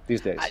smart these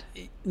days.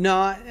 And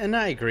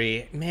I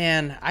agree,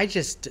 man.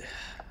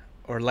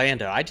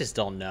 Orlando. I just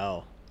don't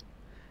know.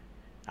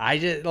 I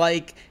just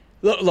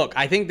look.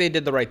 I think they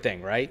did the right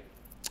thing, right?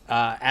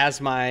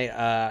 As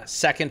my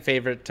second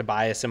favorite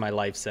Tobias in my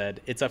life said,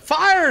 it's a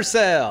fire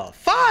sale.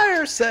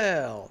 Fire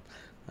sale.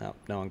 Oh,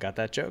 no one got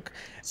that joke.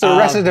 So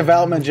Arrested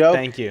Development joke.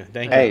 Thank you.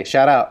 Hey,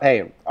 shout out.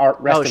 Hey,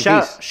 rest in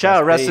peace. Shout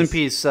out. Rest in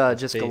peace,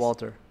 Jessica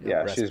Walter.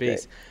 Yeah, she's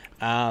great.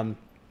 And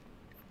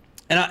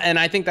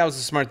I think that was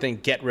a smart thing.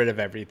 Get rid of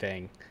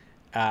everything,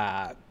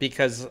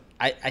 because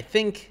I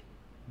think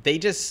they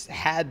just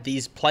had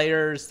these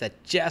players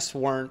that just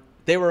weren't.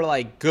 They were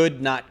like good,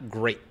 not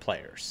great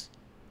players.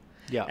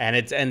 Yeah.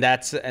 And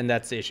that's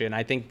the issue. And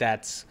I think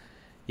that's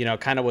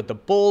kind of what the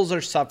Bulls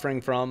are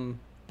suffering from,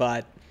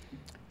 but.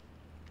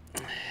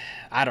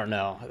 I don't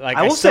know. Like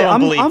I still don't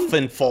believe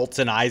Finn Fultz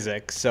and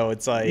Isaac, so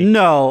it's like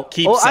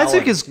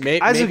Isaac is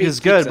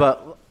good,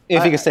 but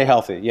if he can stay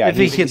healthy, if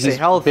he can stay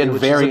healthy,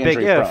 which is a big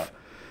if.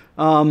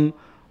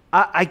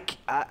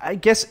 I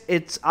guess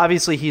it's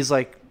obviously he's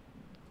like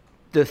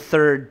the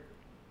third,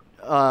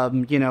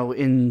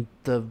 in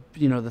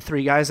the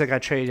 3 guys that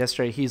got traded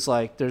yesterday. He's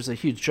like there's a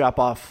huge drop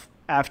off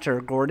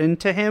after Gordon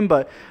to him,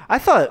 but I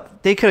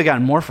thought they could have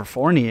gotten more for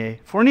Fournier.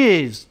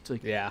 Fournier is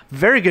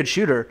very good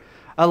shooter.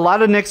 A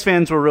lot of Knicks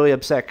fans were really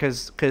upset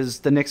because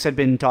the Knicks had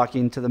been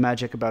talking to the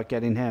Magic about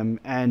getting him,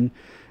 and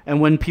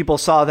when people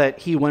saw that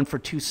he went for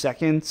 2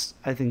 seconds,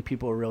 I think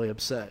people were really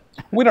upset.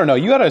 We don't know.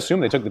 You got to assume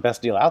they took the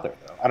best deal out there,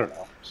 though. I don't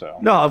know. So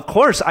no, of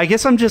course. I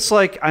guess I'm just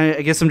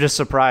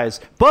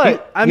surprised.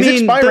 But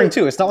he's expiring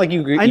too. It's not like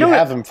you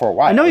have him for a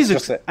while. I know he's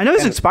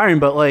expiring,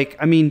 but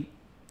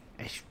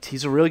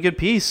he's a really good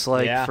piece.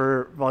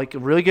 For a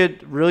really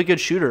good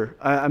shooter.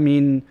 I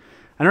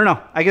don't know.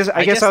 I guess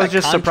I was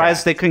just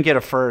surprised they couldn't get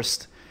a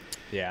first.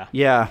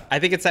 Yeah. I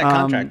think it's that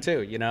contract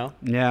too.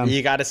 Yeah.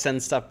 You got to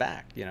send stuff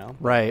back.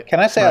 Right. Can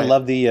I say I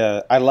love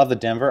the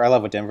Denver. I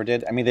love what Denver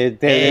did. I mean,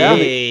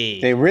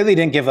 they really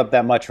didn't give up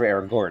that much for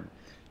Aaron Gordon.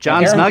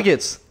 John's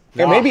Nuggets.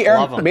 Yeah, maybe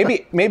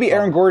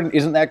Aaron Gordon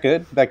isn't that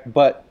good,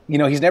 but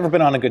he's never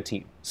been on a good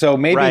team. So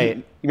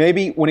maybe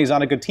when he's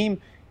on a good team,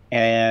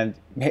 and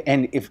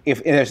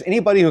if there's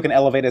anybody who can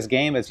elevate his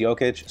game, it's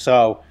Jokic.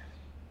 So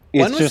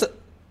it's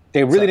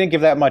they really didn't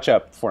give that much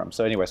up for him.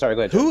 So anyway, sorry,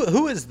 go ahead.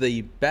 Who is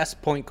the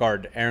best point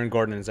guard Aaron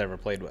Gordon has ever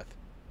played with?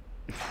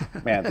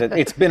 Man,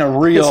 it's been a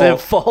real.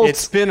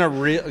 It's been a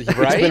real. Right?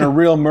 It's been a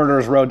real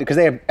murderer's road because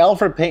they have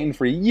Alfred Payton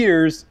for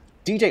years.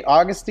 DJ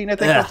Augustine, I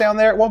think, was down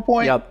there at one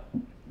point. Yep.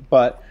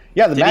 But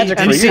yeah, the Magic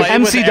for years.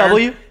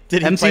 MCW.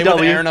 Did he play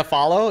with Aaron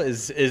Afalo?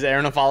 Is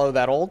Aaron Afalo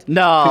that old?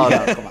 No,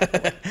 come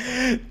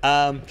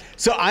on.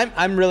 So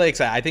I'm really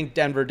excited. I think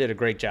Denver did a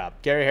great job.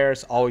 Gary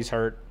Harris always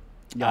hurt.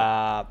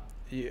 Yeah.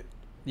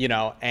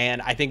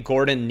 And I think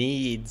Gordon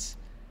needs,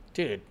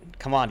 dude,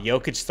 come on,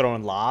 Jokic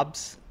throwing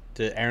lobs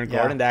to Aaron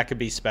Gordon, that could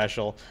be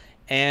special.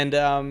 And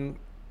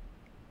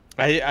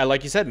I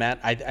like you said,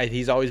 Matt,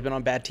 he's always been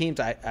on bad teams.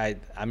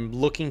 I'm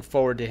looking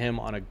forward to him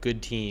on a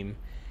good team.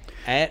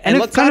 And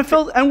it kind of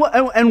felt and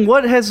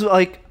what has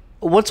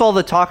what's all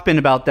the talk been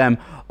about them?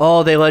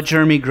 Oh, they let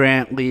Jeremy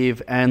Grant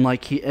leave, and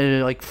like he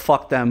like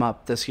fucked them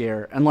up this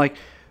year. And like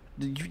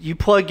you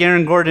plug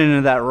Aaron Gordon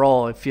into that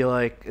role, I feel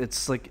like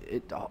it's like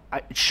it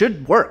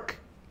should work.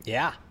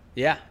 Yeah.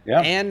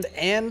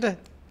 And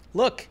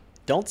look,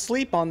 don't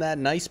sleep on that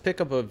nice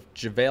pickup of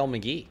JaVale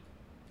McGee.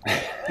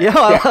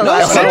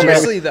 No,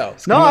 seriously though.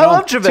 No, I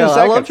love JaVale.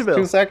 I love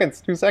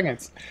JaVale. 2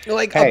 seconds.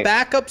 Like a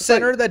backup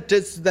center that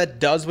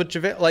does what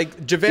JaVale.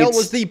 Like JaVale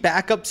was the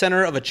backup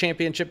center of a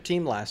championship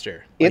team last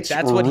year. Like,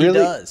 that's what he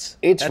does.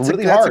 That's hard.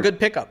 That's a good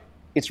pickup.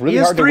 It's really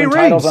hard to win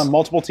titles on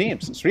multiple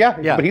teams. So yeah.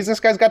 But this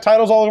guy's got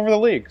titles all over the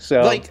league.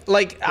 So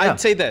I'd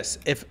say this: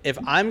 if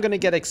I'm gonna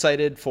get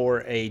excited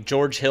for a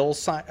George Hill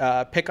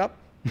pickup,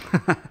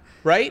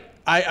 right?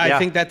 I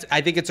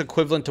think it's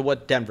equivalent to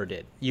what Denver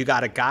did. You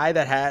got a guy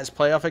that has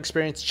playoff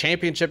experience,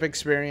 championship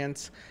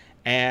experience,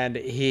 and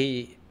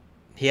he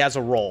has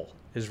a role.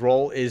 His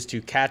role is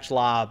to catch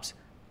lobs,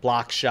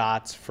 block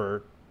shots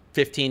for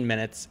 15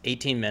 minutes,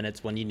 18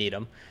 minutes when you need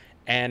them.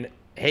 And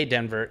hey,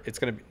 Denver, it's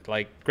gonna be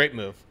like great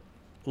move.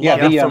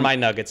 Love it for my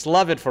Nuggets.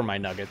 Love it for my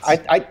Nuggets.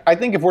 I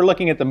think if we're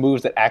looking at the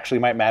moves that actually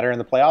might matter in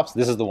the playoffs,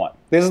 this is the one.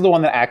 This is the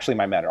one that actually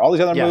might matter. All these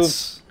other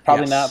moves,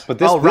 probably not. But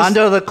this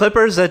Rondo the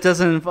Clippers, that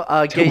doesn't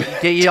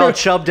get you all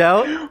chubbed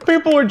out.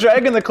 People were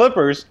dragging the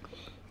Clippers,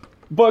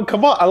 but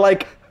come on,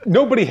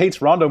 nobody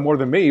hates Rondo more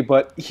than me,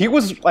 but he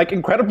was like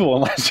incredible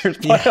in last year's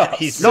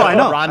playoffs. I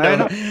know.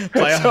 Rondo,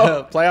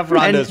 playoff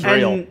Rondo's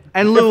real.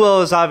 And Lou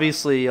Will is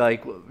obviously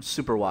like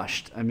super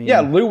washed. I mean,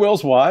 Lou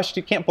Will's washed.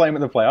 You can't play him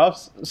in the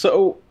playoffs.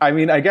 So I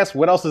mean, I guess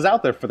what else is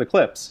out there for the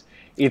Clips?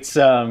 It's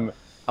I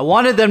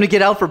wanted them to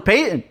get out for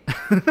Peyton.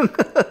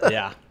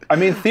 Yeah. I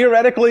mean,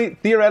 theoretically,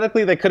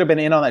 they could have been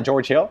in on that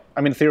George Hill.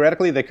 I mean,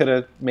 theoretically, they could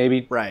have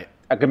maybe. Right.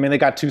 I mean, they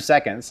got 2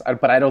 seconds,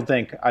 but I don't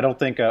think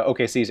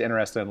OKC is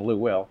interested in Lou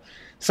Will.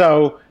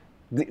 So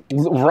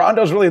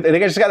Rondo's really. They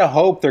just got to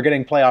hope they're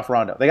getting playoff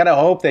Rondo. They got to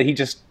hope that he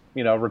just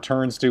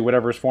returns to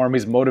whatever's form.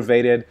 He's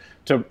motivated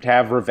to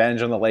have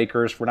revenge on the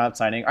Lakers for not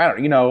signing. I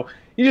don't.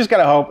 You just got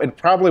to hope. It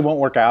probably won't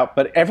work out.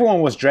 But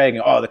everyone was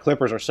dragging. Oh, the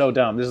Clippers are so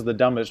dumb. This is the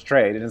dumbest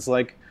trade. And it's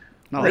like.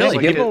 No, really?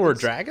 People were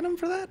dragging him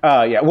for that?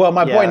 Yeah. Well,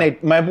 my boy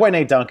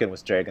Nate Duncan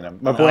was dragging him.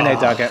 My boy Nate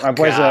Duncan.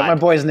 My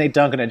boys Nate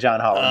Duncan and John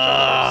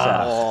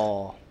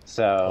Holland.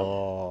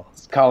 So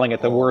calling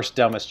it the worst,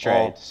 dumbest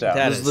trade.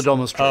 This is the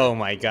dumbest trade. Oh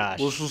my gosh.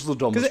 This is the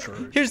dumbest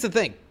trade. Here's the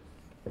thing.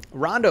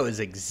 Rondo is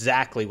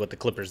exactly what the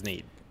Clippers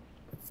need.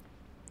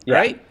 Yeah.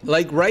 Right?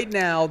 Like right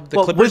now,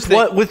 the Clippers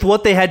with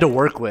what they had to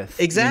work with.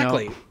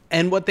 Exactly.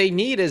 And what they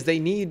need is they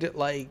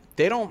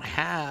don't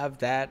have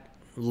that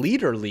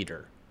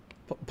leader.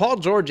 Paul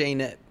George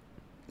ain't it.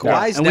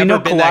 Kawhi's never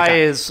been that guy.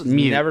 Is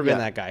mute. He's never been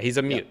that guy. He's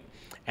a mute.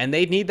 And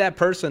they need that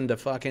person to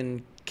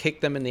fucking kick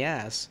them in the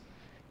ass.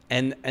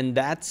 And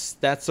that's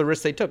the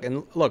risk they took.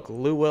 And look,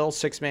 Lou Will,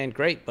 6-man,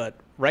 great, but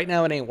right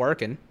now it ain't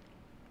working.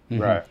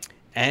 Right.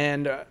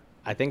 And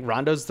I think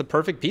Rondo's the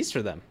perfect piece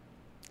for them.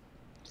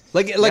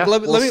 Let me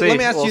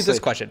ask you this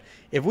question.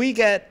 If we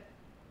get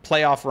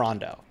playoff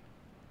Rondo,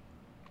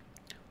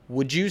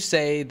 would you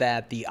say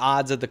that the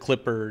odds of the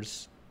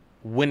Clippers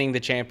winning the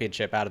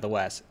championship out of the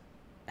West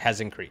has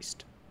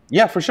increased?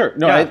 Yeah, for sure.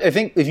 No, I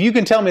think if you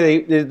can tell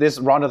me this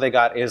Rondo they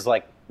got is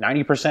like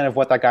 90% of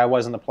what that guy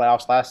was in the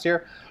playoffs last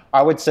year,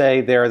 I would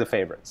say they're the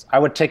favorites. I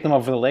would take them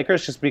over the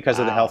Lakers just because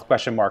of the health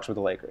question marks with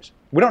the Lakers.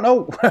 We don't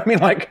know.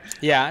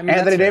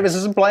 Anthony Davis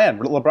isn't playing.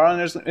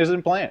 LeBron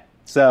isn't playing.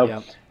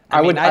 So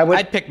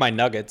I'd pick my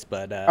Nuggets,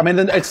 but I mean,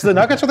 it's the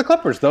Nuggets or the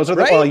Clippers. Those are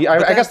the. Right?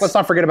 Well, I guess let's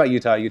not forget about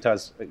Utah.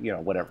 Utah's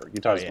whatever.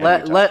 Utah's.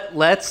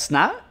 Let's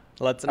not.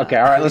 Okay,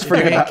 all right. Let's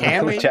forget about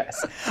Can we?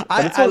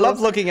 I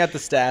love looking at the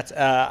stats.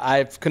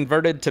 I've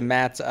converted to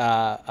Matt's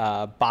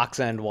box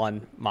end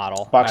one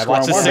model. Box score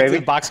one, baby.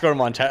 Box score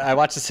one. I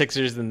watch the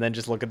Sixers and then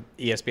just look at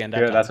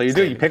ESPN.com. Yeah, that's what you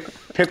do. You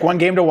pick one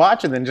game to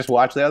watch and then just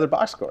watch the other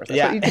box scores.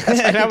 And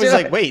I was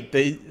like, wait,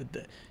 the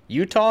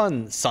Utah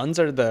and Suns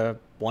are the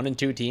 1 and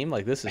 2 team.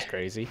 Like, this is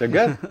crazy. They're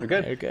good.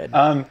 They're good.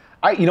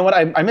 You know what?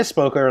 I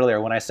misspoke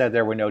earlier when I said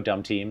there were no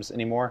dumb teams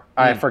anymore.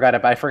 I forgot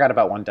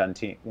about one dumb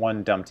team.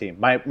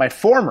 My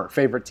former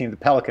favorite team, the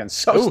Pelicans.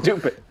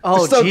 Stupid.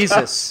 Oh, so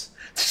Jesus. Dumb.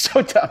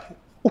 So dumb.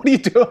 What are you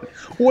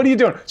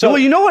doing? So, well,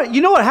 you know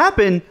what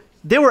happened?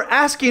 They were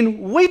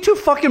asking way too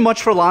fucking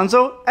much for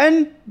Lonzo,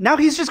 and now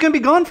he's just going to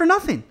be gone for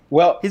nothing.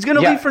 Well, he's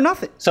going to leave for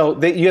nothing.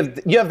 So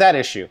you have that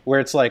issue where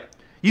it's like.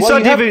 You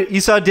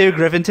saw David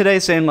Griffin today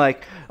saying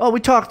like, "Oh, we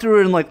talked through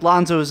it, and like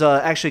Lonzo's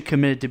actually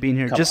committed to being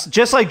here,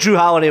 just like Drew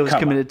Holiday was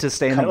committed to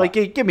staying there." Like,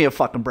 give me a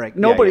fucking break.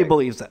 Nobody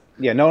believes that.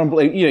 Yeah, no one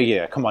believes.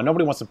 Yeah. Come on,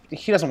 nobody wants to.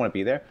 He doesn't want to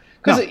be there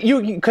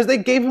because they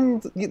gave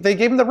him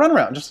the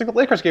runaround, just like the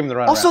Lakers gave him the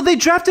runaround. Also, they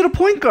drafted a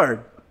point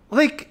guard.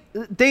 Like,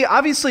 they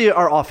obviously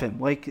are off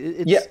him. Like,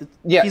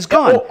 he's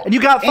gone, and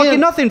you got fucking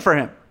nothing for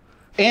him.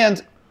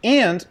 And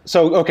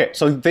so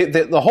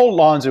the whole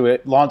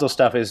Lonzo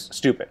stuff is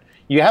stupid.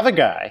 You have a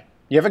guy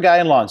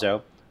in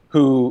Lonzo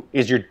who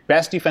is your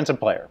best defensive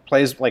player,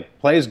 plays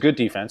good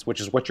defense, which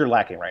is what you're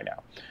lacking right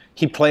now.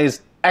 He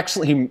plays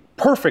excellent,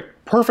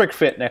 perfect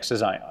fit next to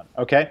Zion,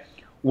 okay?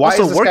 Why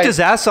Also is this worked guy, his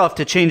ass off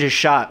to change his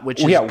shot,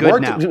 which is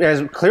good now.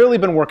 Has clearly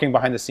been working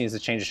behind the scenes to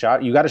change the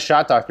shot. You got a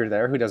shot doctor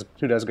there who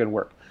does good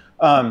work.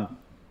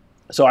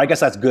 So I guess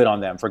that's good on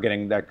them for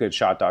getting that good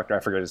shot doctor. I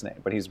forget his name,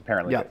 but he's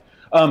apparently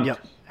good.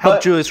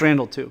 Help Julius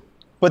Randle too.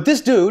 But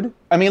this dude,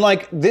 I mean,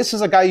 like, this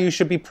is a guy you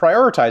should be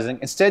prioritizing.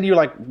 Instead, you're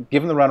like,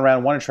 give him the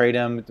runaround, want to trade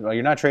him. Well,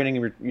 you're not trading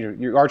him.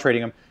 You are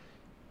trading him.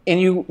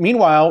 And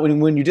meanwhile,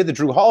 when you did the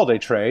Drew Holiday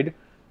trade,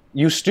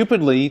 you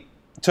stupidly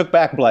took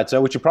back Bledsoe,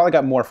 which you probably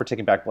got more for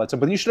taking back Bledsoe.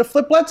 But you should have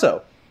flipped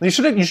Bledsoe.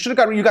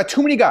 You got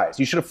too many guys.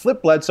 You should have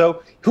flipped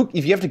Bledsoe.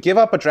 If you have to give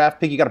up a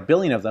draft pick, you got a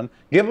billion of them.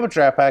 Give up a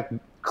draft pick,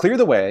 clear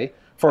the way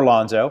for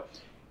Lonzo,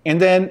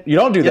 and then you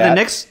don't do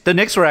that. The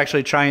Knicks were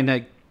actually trying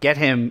to get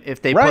him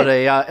if they put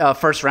a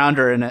first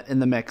rounder in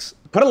the mix.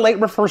 Put a late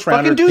first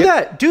rounder. Fucking do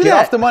that. Get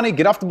off the money.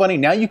 Get off the money.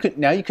 Now you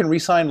can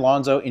re-sign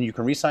Lonzo and you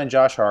can re-sign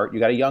Josh Hart. You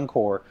got a young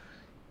core.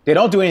 They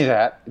don't do any of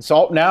that.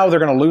 Now they're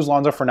going to lose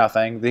Lonzo for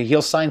nothing.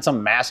 He'll sign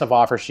some massive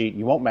offer sheet.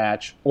 You won't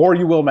match, or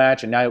you will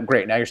match, and now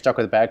you're stuck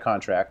with a bad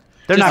contract.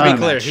 They're not going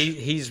to clear.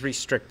 He's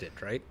restricted,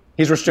 right?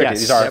 He's restricted.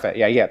 Yes. He's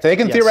RFA. Yeah. They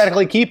can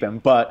theoretically keep him,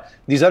 but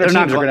these other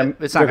teams are going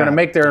to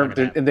make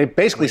they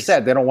basically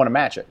said they don't want to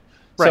match it.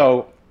 Right.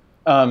 So,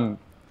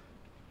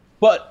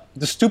 but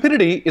the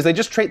stupidity is they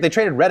traded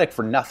Redick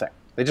for nothing.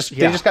 They just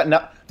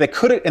got they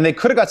could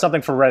have got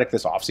something for Redick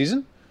this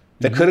offseason.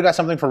 They could have got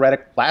something for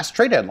Redick last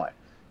trade deadline.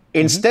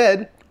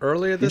 Instead,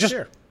 earlier this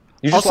year.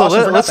 Also,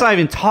 let's not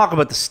even talk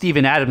about the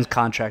Steven Adams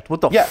contract.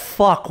 What the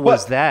fuck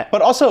was that?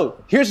 But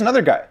also, here's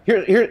another guy.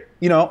 Here,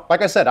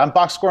 like I said, I'm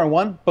box scoring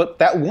one, but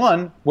that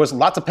one was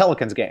lots of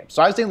Pelicans games.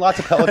 So I was seeing lots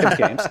of Pelicans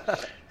games,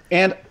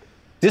 and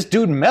this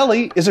dude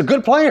Melly is a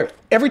good player.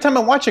 Every time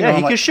I'm watching him,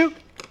 he can shoot.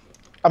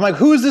 I'm like,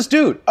 who is this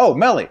dude? Oh,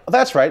 Melly. Oh,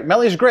 that's right.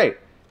 Melly's great.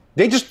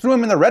 They just threw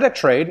him in the Redick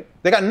trade.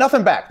 They got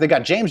nothing back. They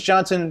got James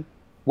Johnson,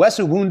 Wes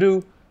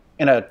Iwundu,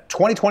 in a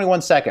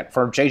 2021 second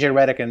for J.J.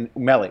 Redick and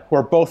Melly, who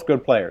are both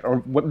good players.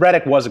 Or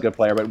Redick was a good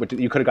player, but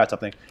you could have got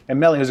something. And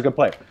Melly was a good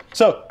player.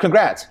 So,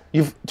 congrats.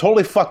 You've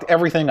totally fucked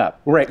everything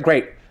up.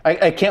 Great.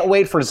 I can't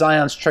wait for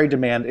Zion's trade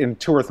demand in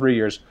 2 or 3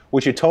 years,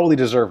 which you totally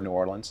deserve, New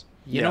Orleans.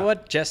 You know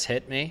what just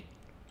hit me?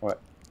 What?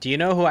 Do you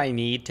know who I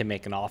need to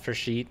make an offer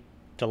sheet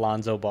to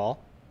Lonzo Ball?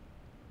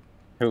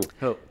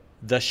 Who?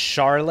 The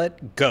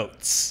Charlotte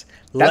Goats.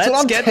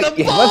 Let's get the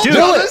Let's do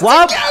ball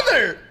it.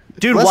 together.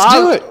 Dude, Let's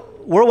do it.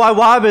 Worldwide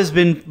Wob has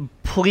been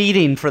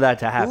pleading for that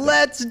to happen.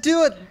 Let's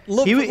do it.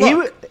 Look,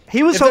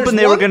 he was hoping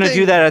they were going to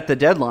do that at the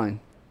deadline.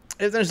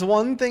 If there's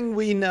one thing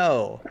we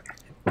know,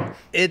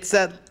 it's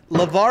that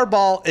LeVar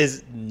Ball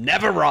is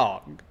never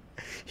wrong.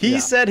 He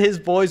said his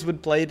boys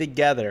would play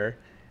together.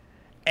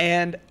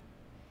 And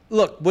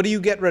look, what do you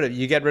get rid of?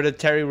 You get rid of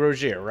Terry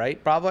Rozier,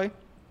 right? Probably.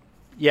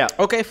 Yeah.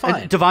 Okay,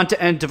 fine. And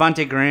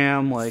Devontae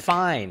Graham,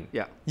 fine.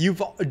 Yeah. You've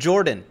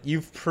been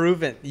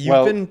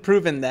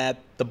proven that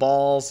the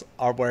balls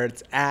are where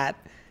it's at.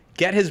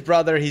 Get his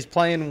brother. He's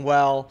playing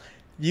well.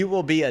 You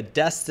will be a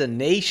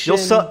destination.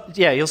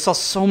 You'll sell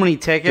so many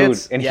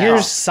tickets. Dude,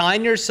 and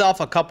sign yourself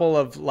a couple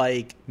of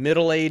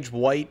middle-aged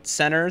white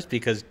centers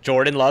because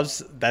Jordan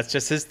that's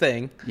just his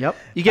thing. Yep.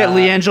 You get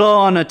LiAngelo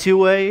on a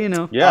two-way,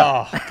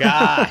 Yeah. Oh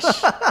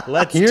gosh.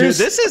 Let's do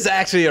this. Is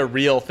actually a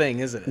real thing,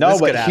 isn't it? No,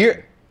 but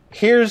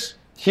here's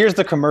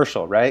the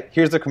commercial, right?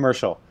 Here's the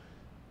commercial.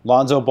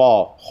 Lonzo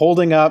Ball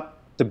holding up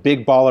the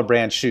big baller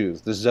brand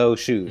shoes, the Zoe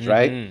shoes,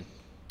 right?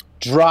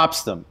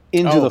 Drops them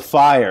into the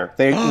fire.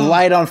 They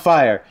light on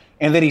fire.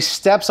 And then he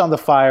steps on the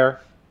fire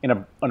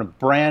on a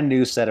brand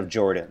new set of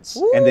Jordans.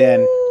 Woo! And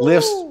then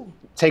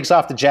takes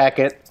off the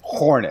jacket,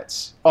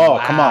 Hornets. Oh,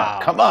 wow.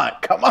 Come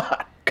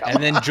on.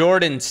 And then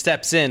Jordan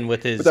steps in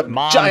with his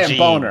mom giant jeans.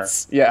 boner.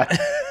 Yeah.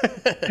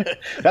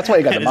 That's why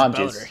you got the mom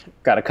jeans.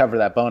 Got to cover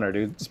that boner,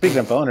 dude. Speaking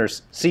of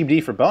boners,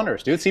 CBD for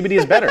boners, dude. CBD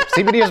is better.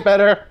 CBD is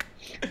better.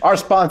 Our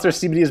sponsor,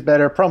 CBD is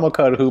better. Promo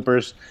code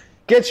Hoopers.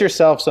 Get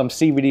yourself some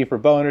CBD for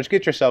boners.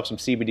 Get yourself some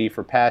CBD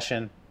for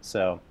passion.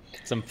 So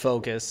some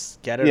focus.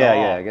 Get it all.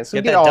 Yeah, I guess.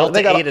 Get that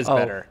Delta 8 is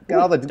better.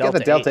 Get the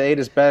Delta 8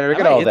 is better.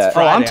 Get all that.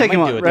 I'm taking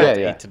one.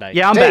 Tonight.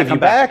 Yeah, I'm Dave, back. I'm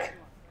back.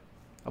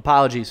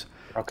 Apologies.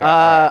 Okay.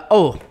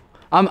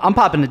 I'm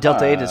popping the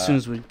Delta 8 as soon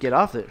as we get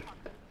off there.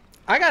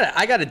 I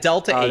got a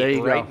Delta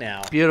 8 right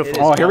now.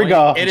 Beautiful. Here we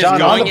go. It is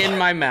going in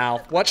my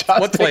mouth. What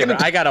flavor?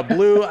 I got a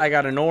blue, I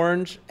got an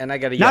orange, and I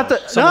got a yellow.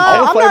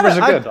 All the flavors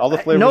are good. All the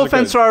flavors are good. No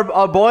offense to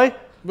our boy.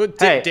 But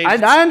Hey, Dave,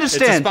 I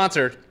understand. It's a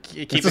sponsor.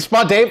 It's a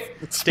sponsor, Dave.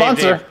 It's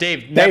sponsor.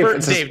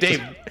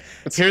 Dave.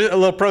 Here's a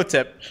little pro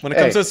tip. When it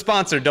comes to a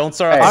sponsor, don't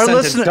start off Our a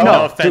sentence. listeners,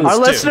 No offense. Our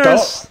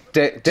listeners,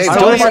 Dave,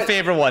 tell me your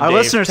favorite one. Our Dave.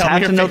 listeners tell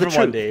have me to your know the favorite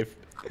one, truth.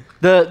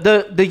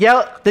 Dave. The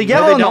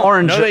yellow and the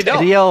orange. No, they don't.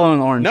 The yellow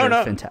and orange No.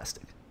 are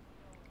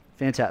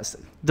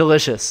fantastic,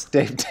 delicious.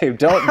 Dave,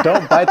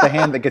 don't bite the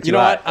hand that gets you. You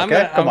know what?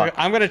 Okay?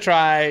 I'm gonna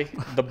try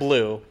the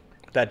blue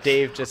that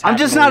Dave just. I'm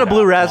just not a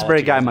blue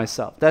raspberry guy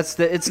myself.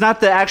 It's not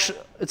the actual.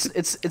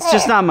 It's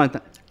just not my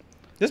thing.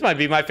 This might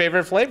be my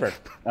favorite flavor.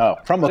 Oh,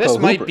 promo code This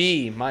might Hoopers.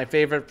 be my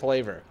favorite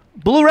flavor.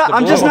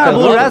 I'm just not a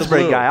blue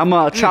raspberry blue. guy. I'm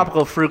a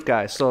tropical fruit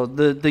guy. So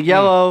the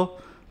yellow,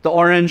 the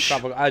orange.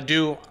 I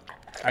do.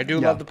 I do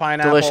love the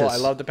pineapple. Delicious. I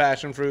love the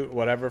passion fruit,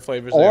 whatever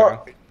flavors they are.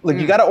 Or like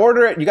you got to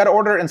order it. You got to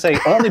order it and say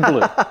only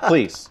blue,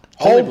 please.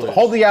 Only blues.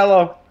 Hold the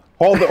yellow,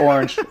 hold the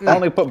orange.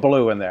 Only put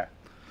blue in there.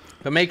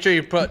 But make sure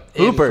you put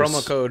Hoopers. in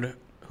promo code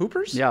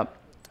Hoopers. Yep.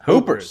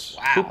 Hoopers.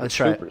 Wow, That's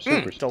right.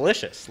 Hoopers.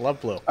 delicious.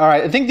 Love blue. All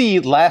right. I think the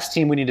last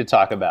team we need to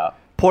talk about.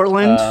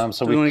 Portland.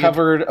 So Do we wanna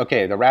covered.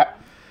 Okay, the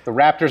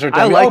Raptors are done.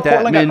 I like that.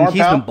 Portland got Man, Norm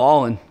he's Powell. been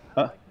balling.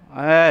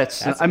 I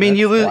mean,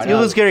 you why not?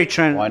 lose Gary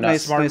Trent. Why not?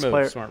 Nice Smart move,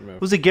 player. smart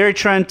move. Was it Gary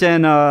Trent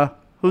and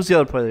who's the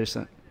other player they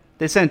sent?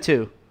 They sent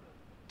 2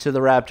 to the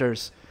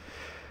Raptors.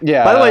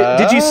 Yeah. By the way,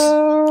 did you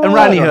and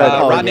Rodney Hood?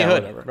 Rodney yeah,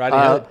 Hood. whatever. Rodney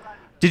Hood.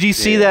 Did you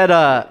see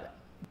that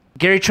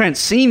Gary Trent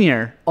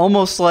Sr.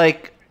 almost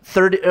like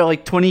 30 or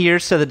like 20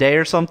 years to the day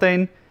or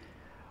something?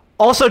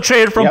 Also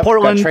traded from Yep, got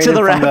Portland to traded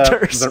the from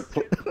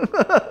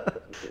Raptors.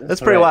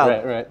 That's pretty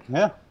wild. Right.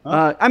 Yeah.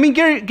 I mean,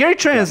 Gary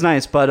Trent is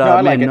nice, but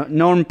I like it.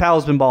 Norm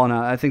Powell's been balling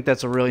out. I think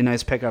that's a really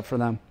nice pickup for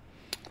them.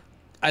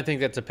 I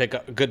think that's a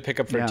good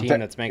pickup for a Yeah. team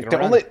that's making a The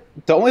run.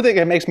 only thing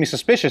that makes me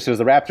suspicious is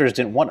the Raptors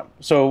didn't want him.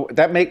 So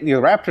the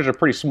Raptors are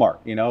pretty smart,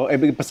 you know. I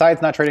mean,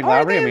 besides not trading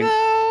Lowry,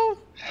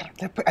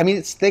 I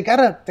mean,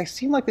 they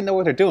seem like they know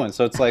what they're doing.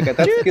 So it's like that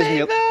gives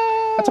me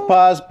that's a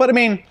pause. But I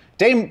mean,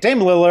 Dame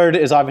Lillard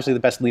is obviously the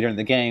best leader in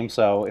the game.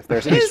 So if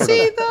there's any sort of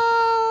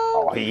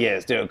oh, he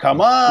is, dude. Come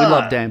on, We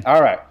love Dame.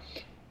 All right.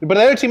 But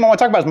the other team I want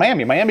to talk about is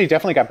Miami. Miami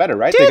definitely got better,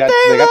 right? They got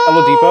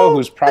Oladipo,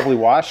 who's probably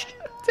washed.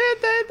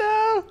 Did they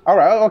though? All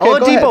right, okay. Go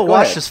ahead, Oladipo go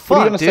washed ahead. as What are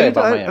you fuck, gonna say dude.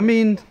 about I Miami?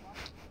 mean,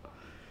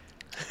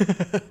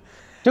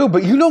 dude,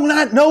 but you do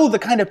not know the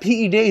kind of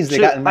PEDs they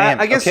got in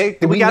Miami. I guess okay?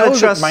 we we gotta know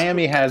trust- that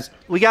Miami has.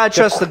 we gotta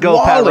trust the go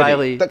Pat quality,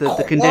 Riley, the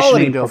quality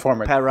conditioning go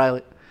performance. Pat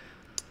Riley.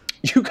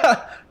 You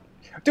got,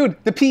 dude.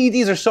 The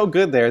PEDs are so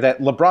good there that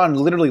LeBron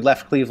literally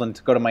left Cleveland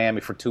to go to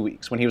Miami for 2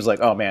 weeks when he was like,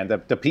 "Oh man, the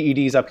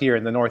PEDs up here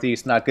in the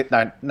Northeast not good,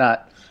 not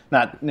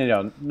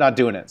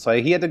doing it." So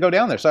he had to go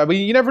down there. So I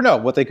mean, you never know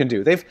what they can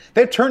do. They've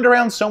turned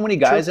around so many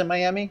guys in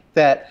Miami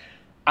that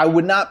I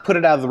would not put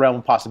it out of the realm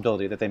of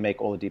possibility that they make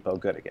Oladipo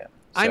good again.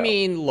 I So.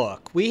 mean,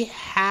 look, we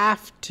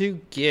have to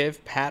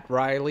give Pat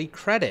Riley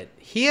credit.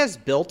 He has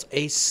built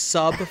a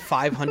sub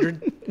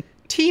 500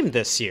 team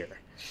this year.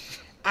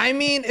 I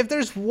mean, if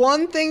there's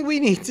one thing we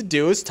need to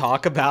do is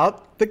talk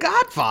about the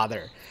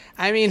Godfather.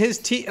 I mean, his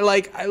team,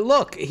 look,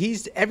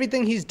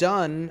 everything he's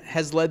done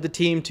has led the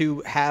team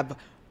to have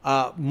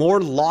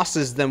more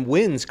losses than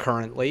wins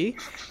currently.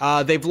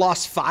 They've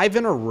lost 5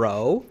 in a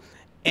row.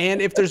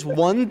 And if there's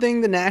one thing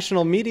the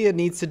national media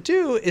needs to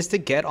do is to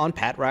get on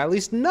Pat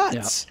Riley's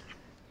nuts.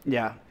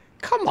 Yeah.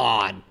 Come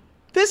on.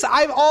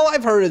 All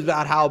I've heard is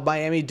about how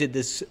Miami did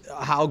this,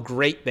 how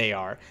great they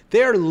are.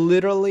 They're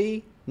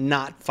literally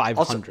not 500.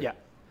 Also, yeah.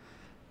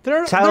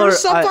 They're Tyler, a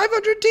sub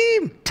 500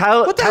 team.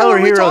 Tyler, What the hell are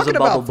we Hero's a talking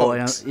bubble about, boy.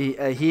 folks? He's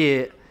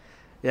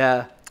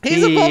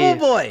He's a bubble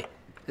boy.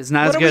 Is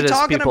not What as are good we as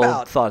talking people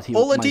about? thought he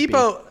might be.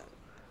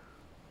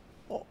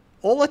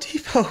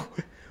 Oladipo.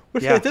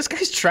 Yeah. This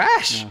guy's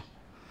trash.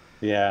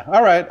 Yeah.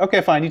 All right.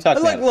 Okay. Fine. You talk.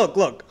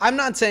 Look. I'm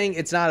not saying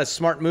it's not a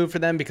smart move for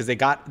them because they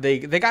got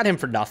him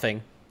for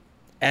nothing.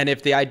 And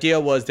if the idea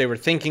was they were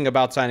thinking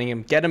about signing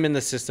him, get him in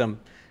the system,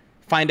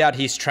 find out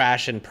he's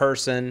trash in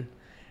person,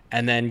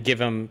 and then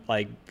give him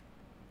like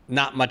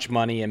not much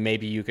money, and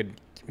maybe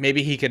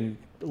he can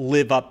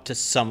live up to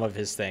some of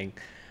his thing.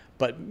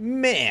 But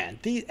man,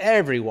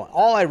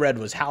 all I read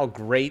was how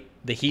great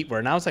the Heat were,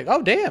 and I was like,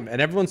 oh damn! And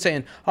everyone's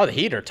saying, oh, the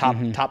Heat are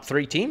top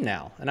 3 team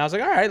now, and I was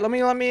like, all right, let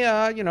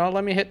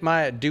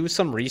me do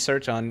some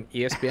research on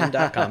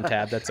ESPN.com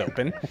tab that's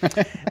open,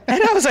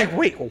 and I was like,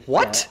 wait,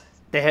 what?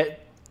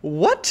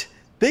 What?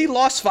 They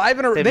lost 5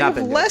 in a row. They have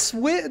less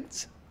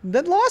wins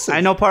than losses. I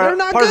know part of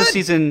the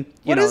season,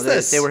 What is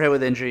this? they were hit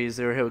with injuries,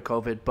 they were hit with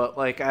COVID, but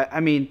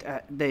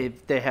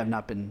they have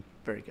not been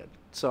very good.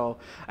 So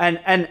and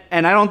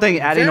I don't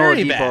think adding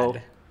Very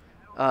Oladipo,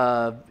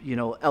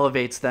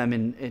 elevates them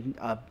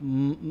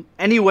in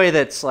any way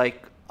that's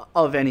like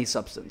of any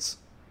substance.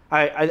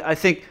 I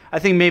think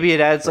maybe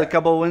it adds a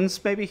couple of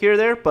wins maybe here or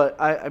there, but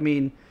I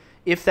mean,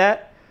 if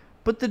that,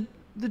 but the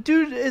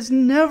dude is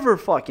never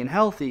fucking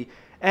healthy.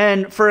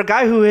 And for a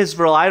guy who has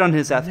relied on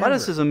his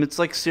athleticism, it's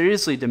like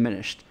seriously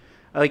diminished.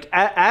 Like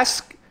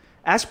ask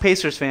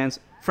Pacers fans,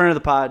 friend of the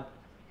pod,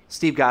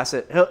 Steve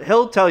Gossett.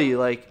 He'll tell you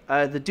like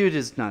the dude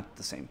is not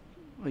the same.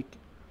 Like,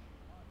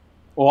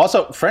 well,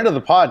 also friend of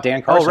the pod,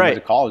 Dan Carson right. went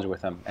to college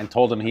with him and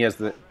told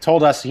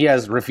us he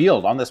has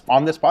revealed on this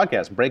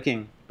podcast,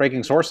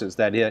 breaking sources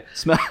that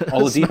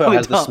Oladipo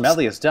has the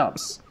smelliest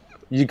dumps.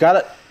 You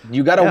gotta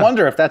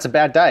wonder if that's a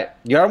bad diet.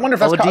 You gotta wonder if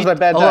that's caused by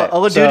bad diet.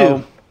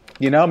 So,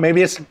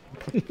 maybe it's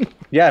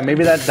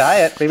maybe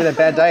that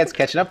bad diet's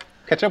catching up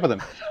with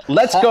him.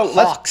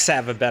 Hawks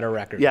have a better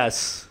record.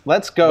 yes.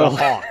 Let's go. The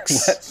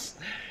Hawks.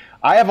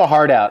 I have a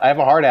hard out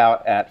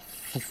at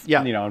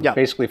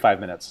basically 5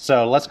 minutes.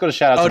 So let's go to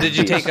shout outs. Oh, did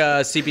you take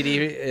a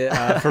CBD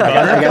for boner?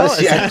 I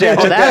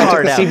took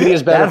the CBD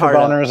is better for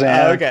boners.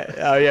 And okay.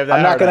 Oh, you have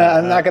that.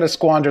 I'm not gonna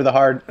squander the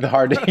hard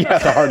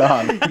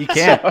on. You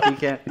can't. You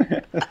can't.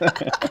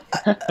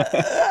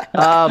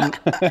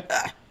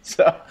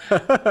 So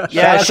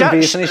Yeah,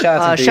 shout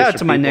shout out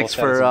to my Knicks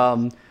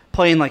for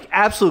playing like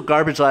absolute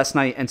garbage last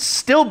night and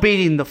still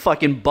beating the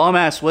fucking bum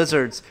ass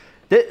Wizards.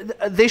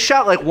 They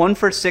shot like 1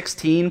 for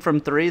 16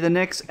 from 3, the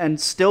Knicks, and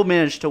still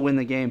managed to win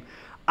the game.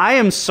 I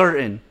am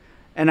certain,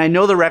 and I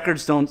know the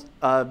records don't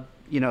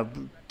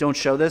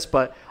show this,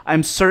 but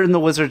I'm certain the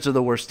Wizards are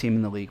the worst team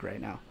in the league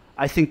right now.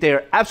 I think they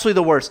are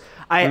absolutely the worst.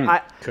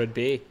 I could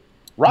be.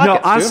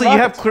 Rockets, no, honestly, dude, you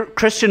have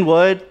Christian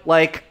Wood.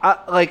 I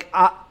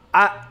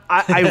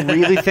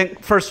really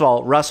think. First of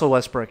all, Russell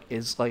Westbrook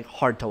is like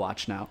hard to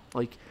watch now.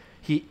 Like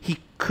he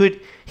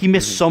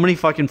missed so many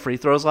fucking free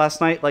throws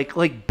last night.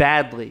 Like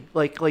badly.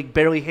 Like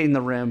barely hitting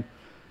the rim.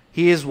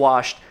 He is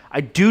washed.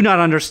 I do not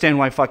understand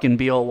why fucking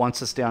Beal wants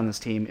to stay on this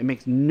team. It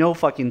makes no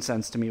fucking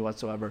sense to me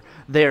whatsoever.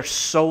 They're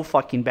so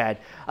fucking bad.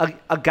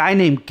 A guy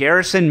named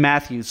Garrison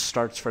Matthews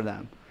starts for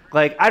them.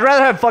 Like I'd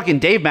rather have fucking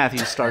Dave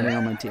Matthews starting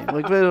on my team.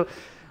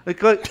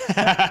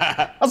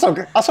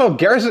 Also,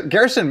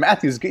 Garrison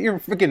Matthews, get your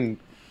freaking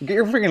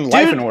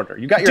life in order.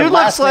 You got your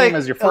last name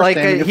as your first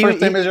name, and your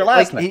first name as your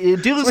last name.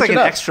 Dude looks like an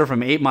extra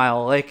from 8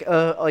 Mile.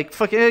 Like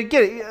fucking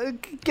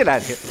get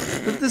out of here.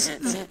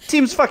 This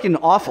team's fucking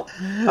awful.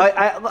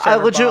 I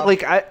legitimately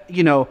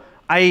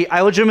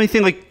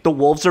think like the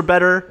Wolves are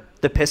better,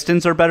 the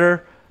Pistons are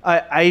better.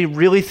 I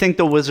really think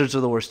the Wizards are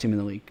the worst team in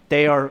the league.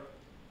 They are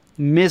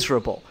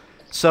miserable.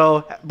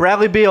 So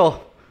Bradley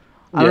Beal,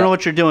 I don't know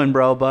what you're doing,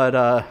 bro,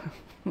 but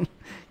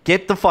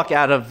get the fuck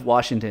out of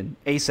Washington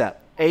ASAP.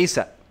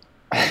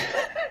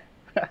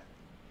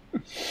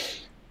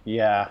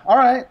 Yeah. All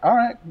right.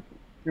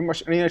 You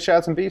need to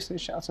shout some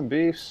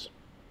beefs.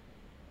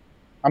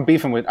 I'm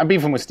beefing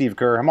with Steve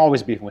Kerr. I'm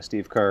always beefing with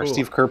Steve Kerr. Ooh.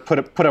 Steve Kerr put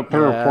a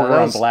reporter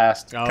on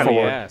blast. Oh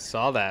yeah,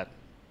 saw that.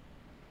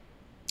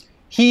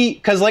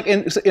 Because like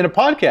in a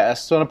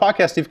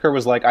podcast, Steve Kerr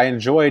was like, I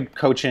enjoyed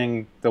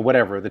coaching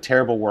the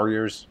terrible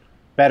Warriors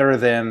better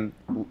than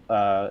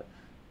the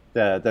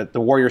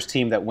Warriors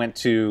team that went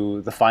to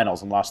the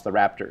finals and lost to the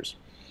Raptors.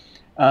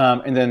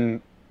 And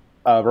then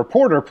a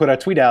reporter put a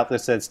tweet out that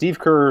said Steve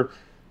Kerr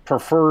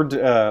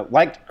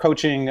liked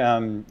coaching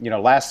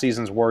last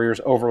season's Warriors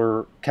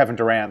over Kevin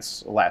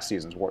Durant's last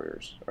season.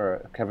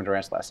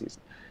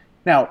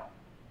 Now,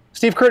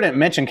 Steve Kerr didn't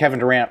mention Kevin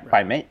Durant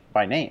by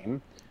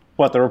name.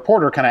 But the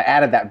reporter kind of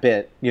added that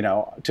bit,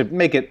 to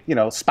make it,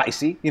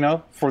 spicy,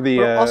 for the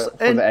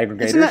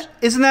aggregators.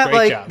 Isn't that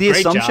like the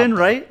assumption,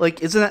 right?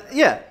 Like, isn't that,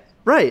 yeah,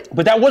 right.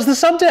 But that was the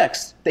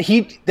subtext.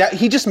 He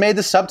just made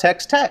the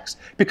subtext text.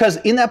 Because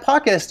in that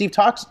podcast,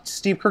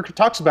 Steve Kerr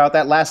talks about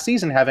that last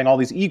season having all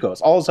these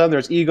egos. All of a sudden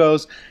there's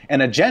egos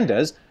and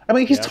agendas. I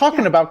mean, he's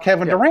talking about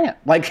Kevin Durant.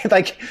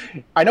 Like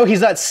I know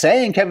he's not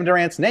saying Kevin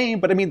Durant's name,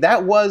 but I mean,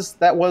 that was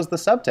the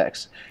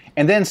subtext.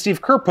 And then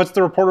Steve Kerr puts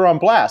the reporter on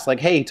blast, like,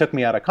 "Hey, he took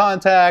me out of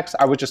context.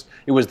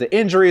 It was the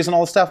injuries and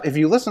all this stuff." If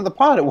you listen to the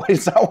pod,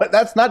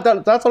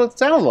 that's what it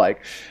sounds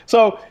like.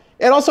 So,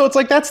 and also, it's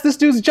like that's this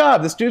dude's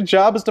job. This dude's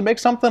job is to make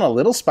something a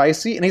little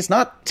spicy, and he's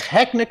not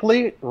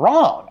technically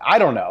wrong. I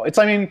don't know. It's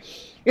kind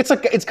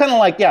of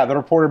like, the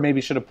reporter maybe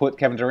should have put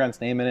Kevin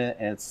Durant's name in it,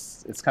 and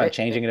it's kind of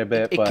changing it a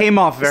bit. It came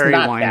off very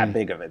not whiny. that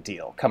big of a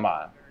deal. Come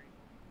on.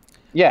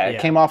 Yeah,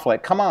 it came off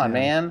like, come on,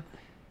 man.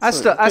 I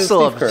still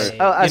love Kerr.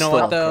 You know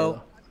what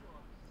though?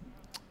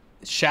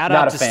 Shout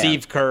out to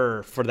Steve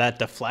Kerr for that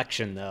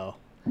deflection, though.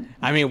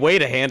 I mean, way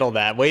to handle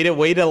that. Way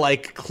to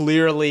like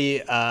clearly,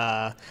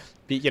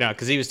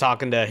 because he was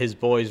talking to his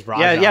boys.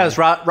 Raja, it was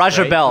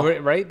Raja Bell,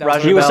 right?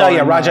 Raja Bell.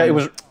 Yeah,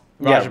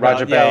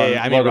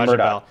 I mean Raja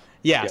Bell.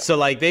 Yeah, so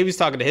like they was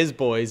talking to his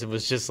boys. It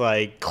was just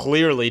like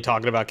clearly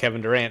talking about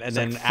Kevin Durant, and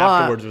then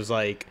afterwards was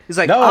like, he's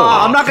like, "No,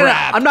 I'm not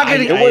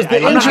gonna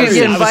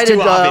get invited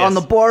on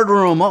the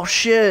boardroom. Oh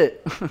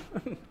shit."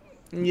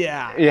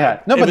 Yeah.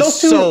 No, but those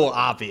two so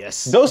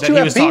obvious. Those two that he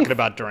have was beef. Talking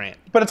about Durant.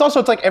 But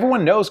it's like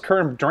everyone knows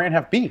Kerr and Durant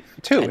have beef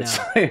too.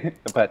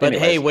 But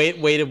hey,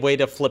 way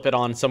to flip it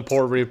on some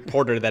poor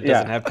reporter that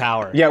doesn't have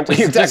power. Yeah,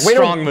 exactly.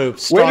 Strong move.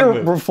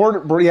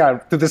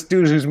 To this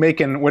dude who's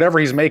making whatever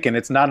he's making,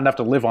 it's not enough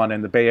to live on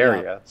in the Bay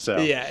Area. So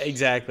yeah,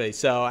 exactly.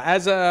 So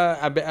as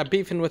I'm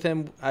beefing with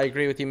him, I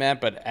agree with you,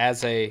 Matt. But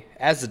as a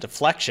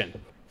deflection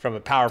from a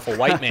powerful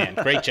white man,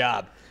 great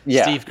job,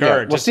 Steve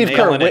Kerr. Just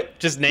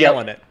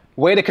nailing it.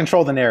 Way to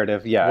control the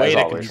narrative, Way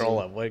to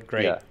control it.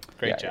 Great job.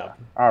 Yeah.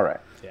 All right.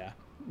 Yeah.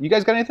 You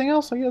guys got anything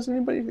else?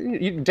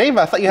 Anybody? Dave,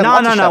 I thought you had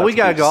lots of No, we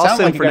gotta go. I'll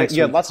send for next week.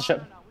 You had lots of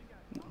shit.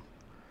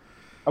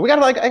 I got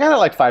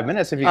like 5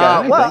 minutes if you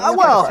got anything. I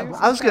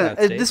was gonna.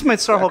 This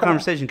might start a whole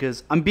conversation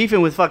because I'm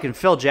beefing with fucking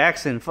Phil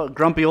Jackson,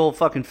 grumpy old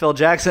fucking Phil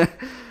Jackson.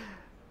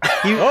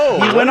 He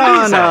went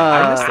on.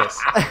 I missed this.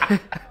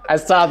 I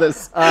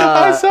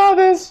saw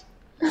this.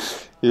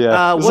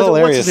 Yeah,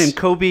 what's his name?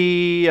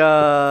 Kobe.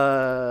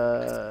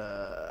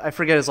 I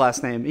forget his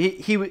last name.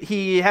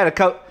 He had a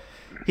cup.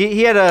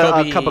 He had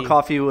a cup of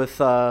coffee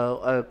with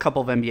a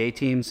couple of NBA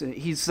teams.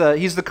 He's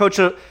the coach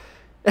of.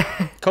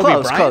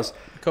 Kobe close.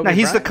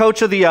 He's the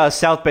coach of the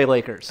South Bay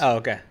Lakers. Oh,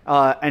 okay.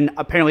 And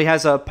apparently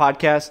has a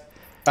podcast.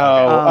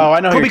 I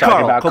know who you're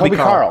talking about. Kobe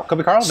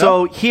Carl.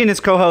 So he and his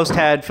co-host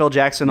had Phil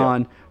Jackson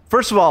on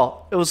first of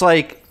all, it was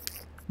like,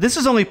 this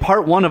is only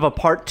part one of a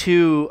part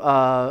two,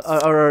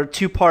 or a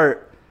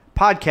 2-part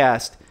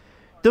podcast.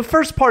 The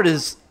first part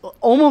is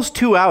almost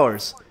 2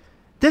 hours.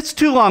 That's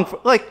too long.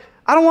 I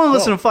don't want to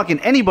listen to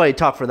fucking anybody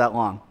talk for that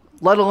long.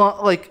 Let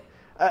alone,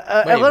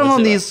 let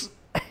alone these.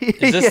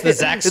 Is this the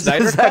Zack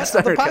Snyder cut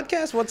of the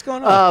podcast? What's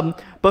going on?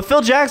 But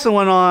Phil Jackson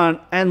went on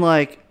and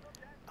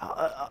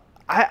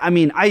I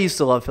mean, I used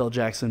to love Phil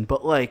Jackson,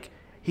 but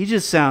he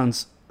just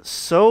sounds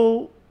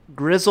so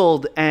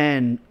grizzled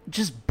and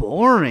just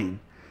boring.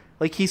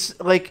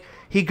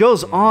 He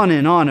goes on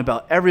and on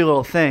about every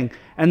little thing,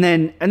 and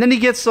then he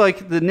gets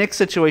the Knicks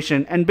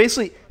situation, and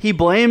basically he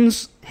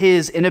blames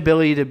his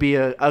inability to be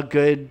a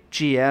good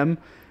GM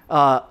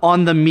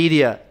on the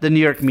media, the New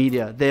York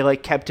media. They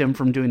kept him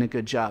from doing a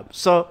good job.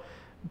 So,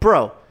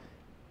 bro,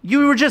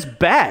 you were just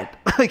bad.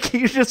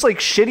 You're just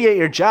shitty at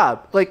your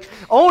job.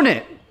 Own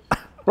it.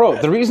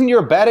 Bro, the reason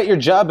you're bad at your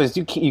job is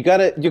you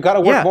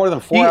gotta work more than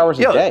 4 hours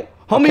a day.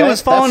 Homie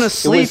was falling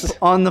asleep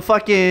on the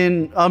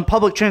fucking on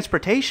public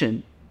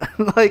transportation.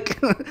 You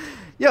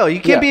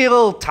can't be a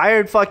little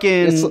tired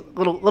fucking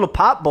little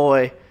pop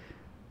boy,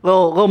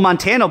 little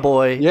Montana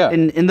boy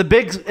in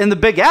the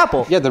Big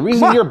Apple. Yeah, the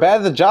reason you're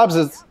bad at the jobs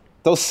is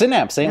those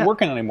synapses ain't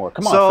working anymore.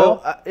 Come on,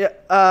 Phil.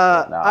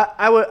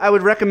 I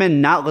would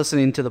recommend not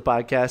listening to the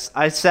podcast.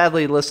 I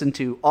sadly listened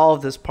to all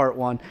of this part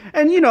one,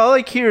 and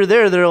here or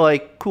there are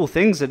cool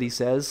things that he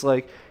says.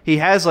 He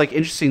has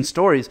interesting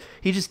stories.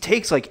 He just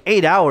takes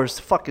 8 hours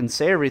to fucking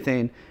say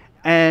everything,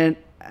 and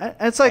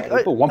it's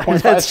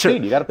 1.5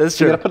 speed. You gotta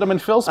put them in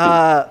Phil speed.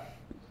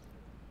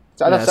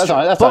 That's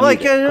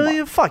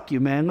fuck you,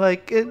 man.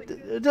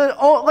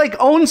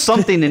 Own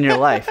something in your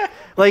life.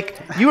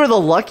 You are the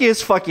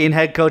luckiest fucking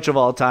head coach of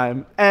all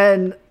time,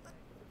 and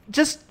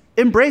just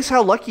embrace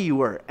how lucky you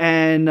were.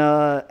 And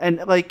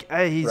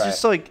he's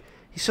just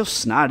he's so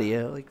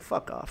snotty.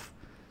 Fuck off.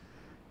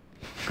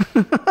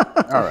 All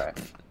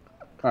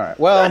right.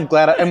 Well, I'm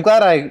glad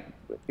I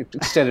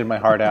extended my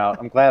heart out.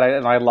 I'm glad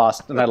I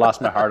lost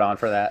my heart on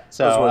for that.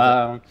 So,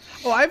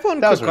 I have one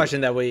quick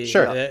question that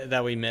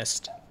we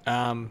missed.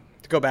 To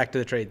go back to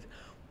the trade,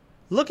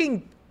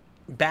 looking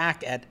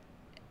back at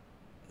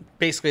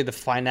basically the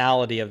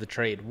finality of the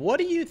trade, what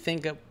do you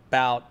think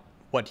about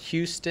what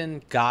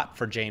Houston got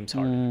for James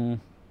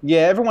Harden?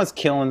 Yeah, everyone's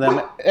killing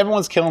them.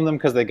 Everyone's killing them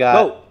because they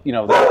got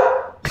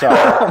Sorry.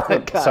 Oh my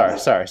God.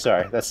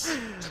 Sorry. That's.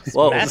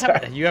 Whoa.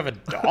 Matt, you have a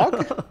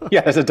dog?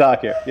 Yeah, there's a dog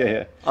here.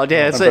 Yeah. Oh,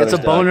 damn, it's a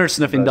boner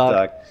sniffing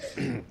dog.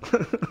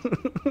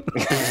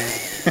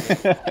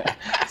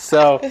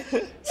 So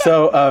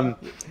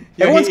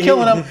everyone's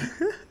killing him,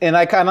 and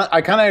I kind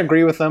of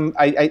agree with them.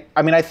 I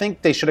mean, I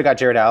think they should have got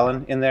Jared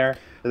Allen in there.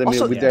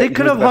 Also, they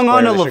could have hung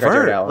on to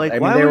LeVert.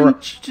 Why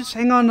wouldn't you just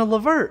hang on to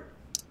LeVert?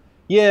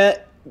 Yeah,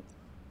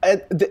 I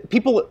think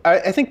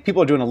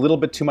people are doing a little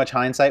bit too much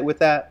hindsight with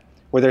that,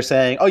 where they're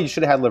saying, "Oh, you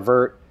should have had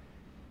LeVert."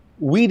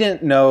 We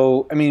didn't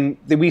know. I mean,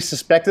 we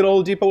suspected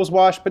Oladipo was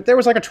washed, but there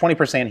was a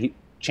 20%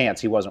 chance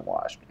he wasn't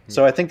washed.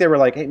 So I think they were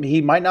like, hey,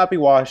 he might not be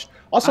washed.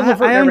 Also,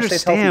 LeVert I never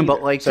understand, stays healthy,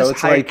 but just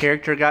high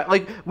character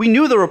guy. We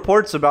knew the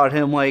reports about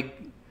him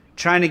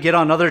trying to get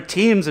on other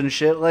teams and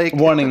shit.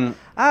 Wanting.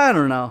 I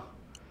don't know.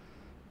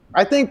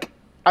 I think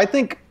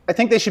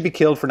they should be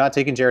killed for not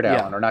taking Jared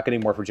Allen or not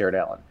getting more for Jared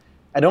Allen.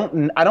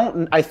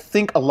 I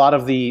think a lot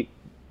of the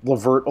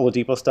LeVert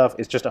Oladipo stuff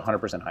is just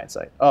 100%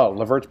 hindsight. Oh,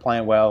 LeVert's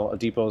playing well.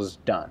 Oladipo's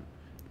done.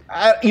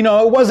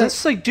 It wasn't.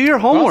 It's do your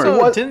homework.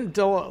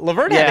 Also,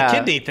 LeVert had a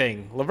kidney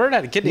thing. LeVert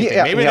had a kidney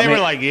thing. Maybe they were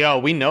like, "Yo,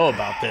 we know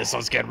about this.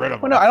 Let's get rid of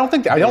him." Well, no, I don't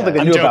think they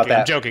knew about that.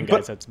 I'm joking,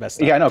 guys. That's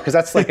messed up. Yeah, I know, because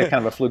that's a kind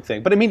of a fluke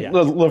thing. But I mean,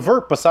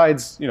 LeVert,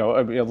 besides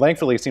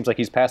thankfully, it seems like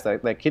he's past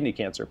that kidney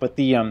cancer. But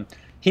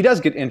he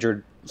does get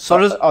injured. So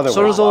does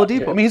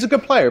Oladipo. I mean, he's a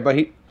good player, but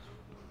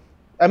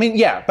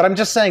but I'm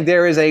just saying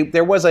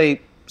there was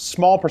a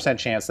small percent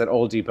chance that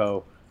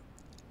Oladipo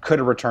could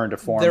have returned to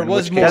form. There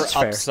was more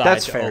upside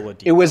to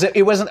Oladipo. It was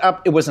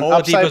an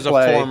upside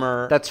play. A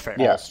former That's fair.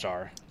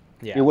 All-Star.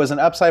 Yeah. It was an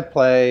upside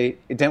play.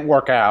 It didn't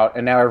work out,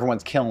 and now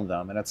everyone's killing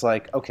them. And it's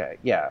like, okay,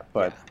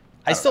 but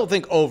I still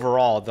think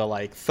overall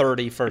the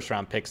 30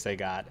 first-round picks they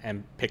got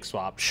and pick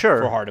swap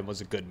for Harden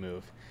was a good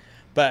move.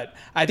 But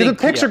I think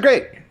the picks are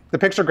great. The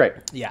picks are great.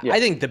 Yeah, I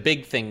think the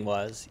big thing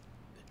was.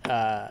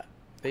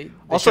 They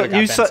also,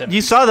 you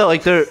saw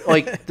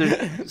that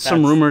there's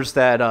some rumors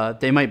that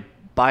they might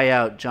buy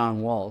out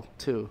John Wall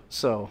too,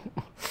 so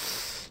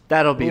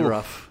that'll be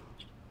rough.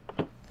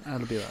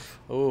 That'll be rough.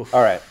 Oof.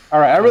 All right.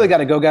 I really got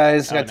to go,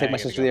 guys. Got to take my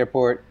sister to the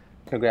airport.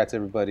 Congrats,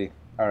 everybody.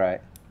 All right.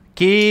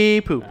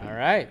 Keep pooping. All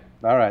right.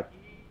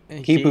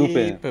 Keep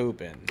pooping.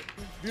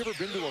 Have you ever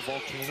been to a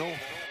volcano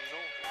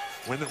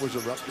when it was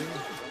erupting?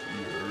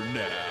 You're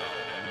now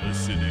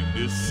listening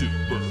to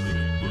Super.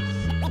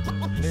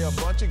 They're a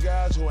bunch of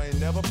guys who ain't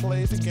never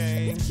played the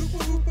game.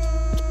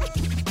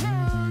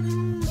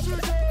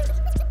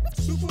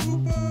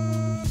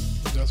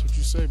 That's what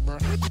you say, bro.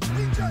 We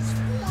just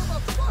form a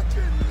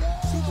fucking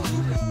wall.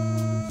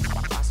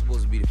 I'm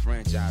supposed to be the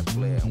franchise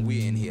player, and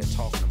we're in here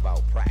talking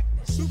about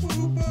practice.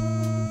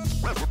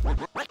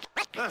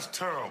 That's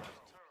terrible.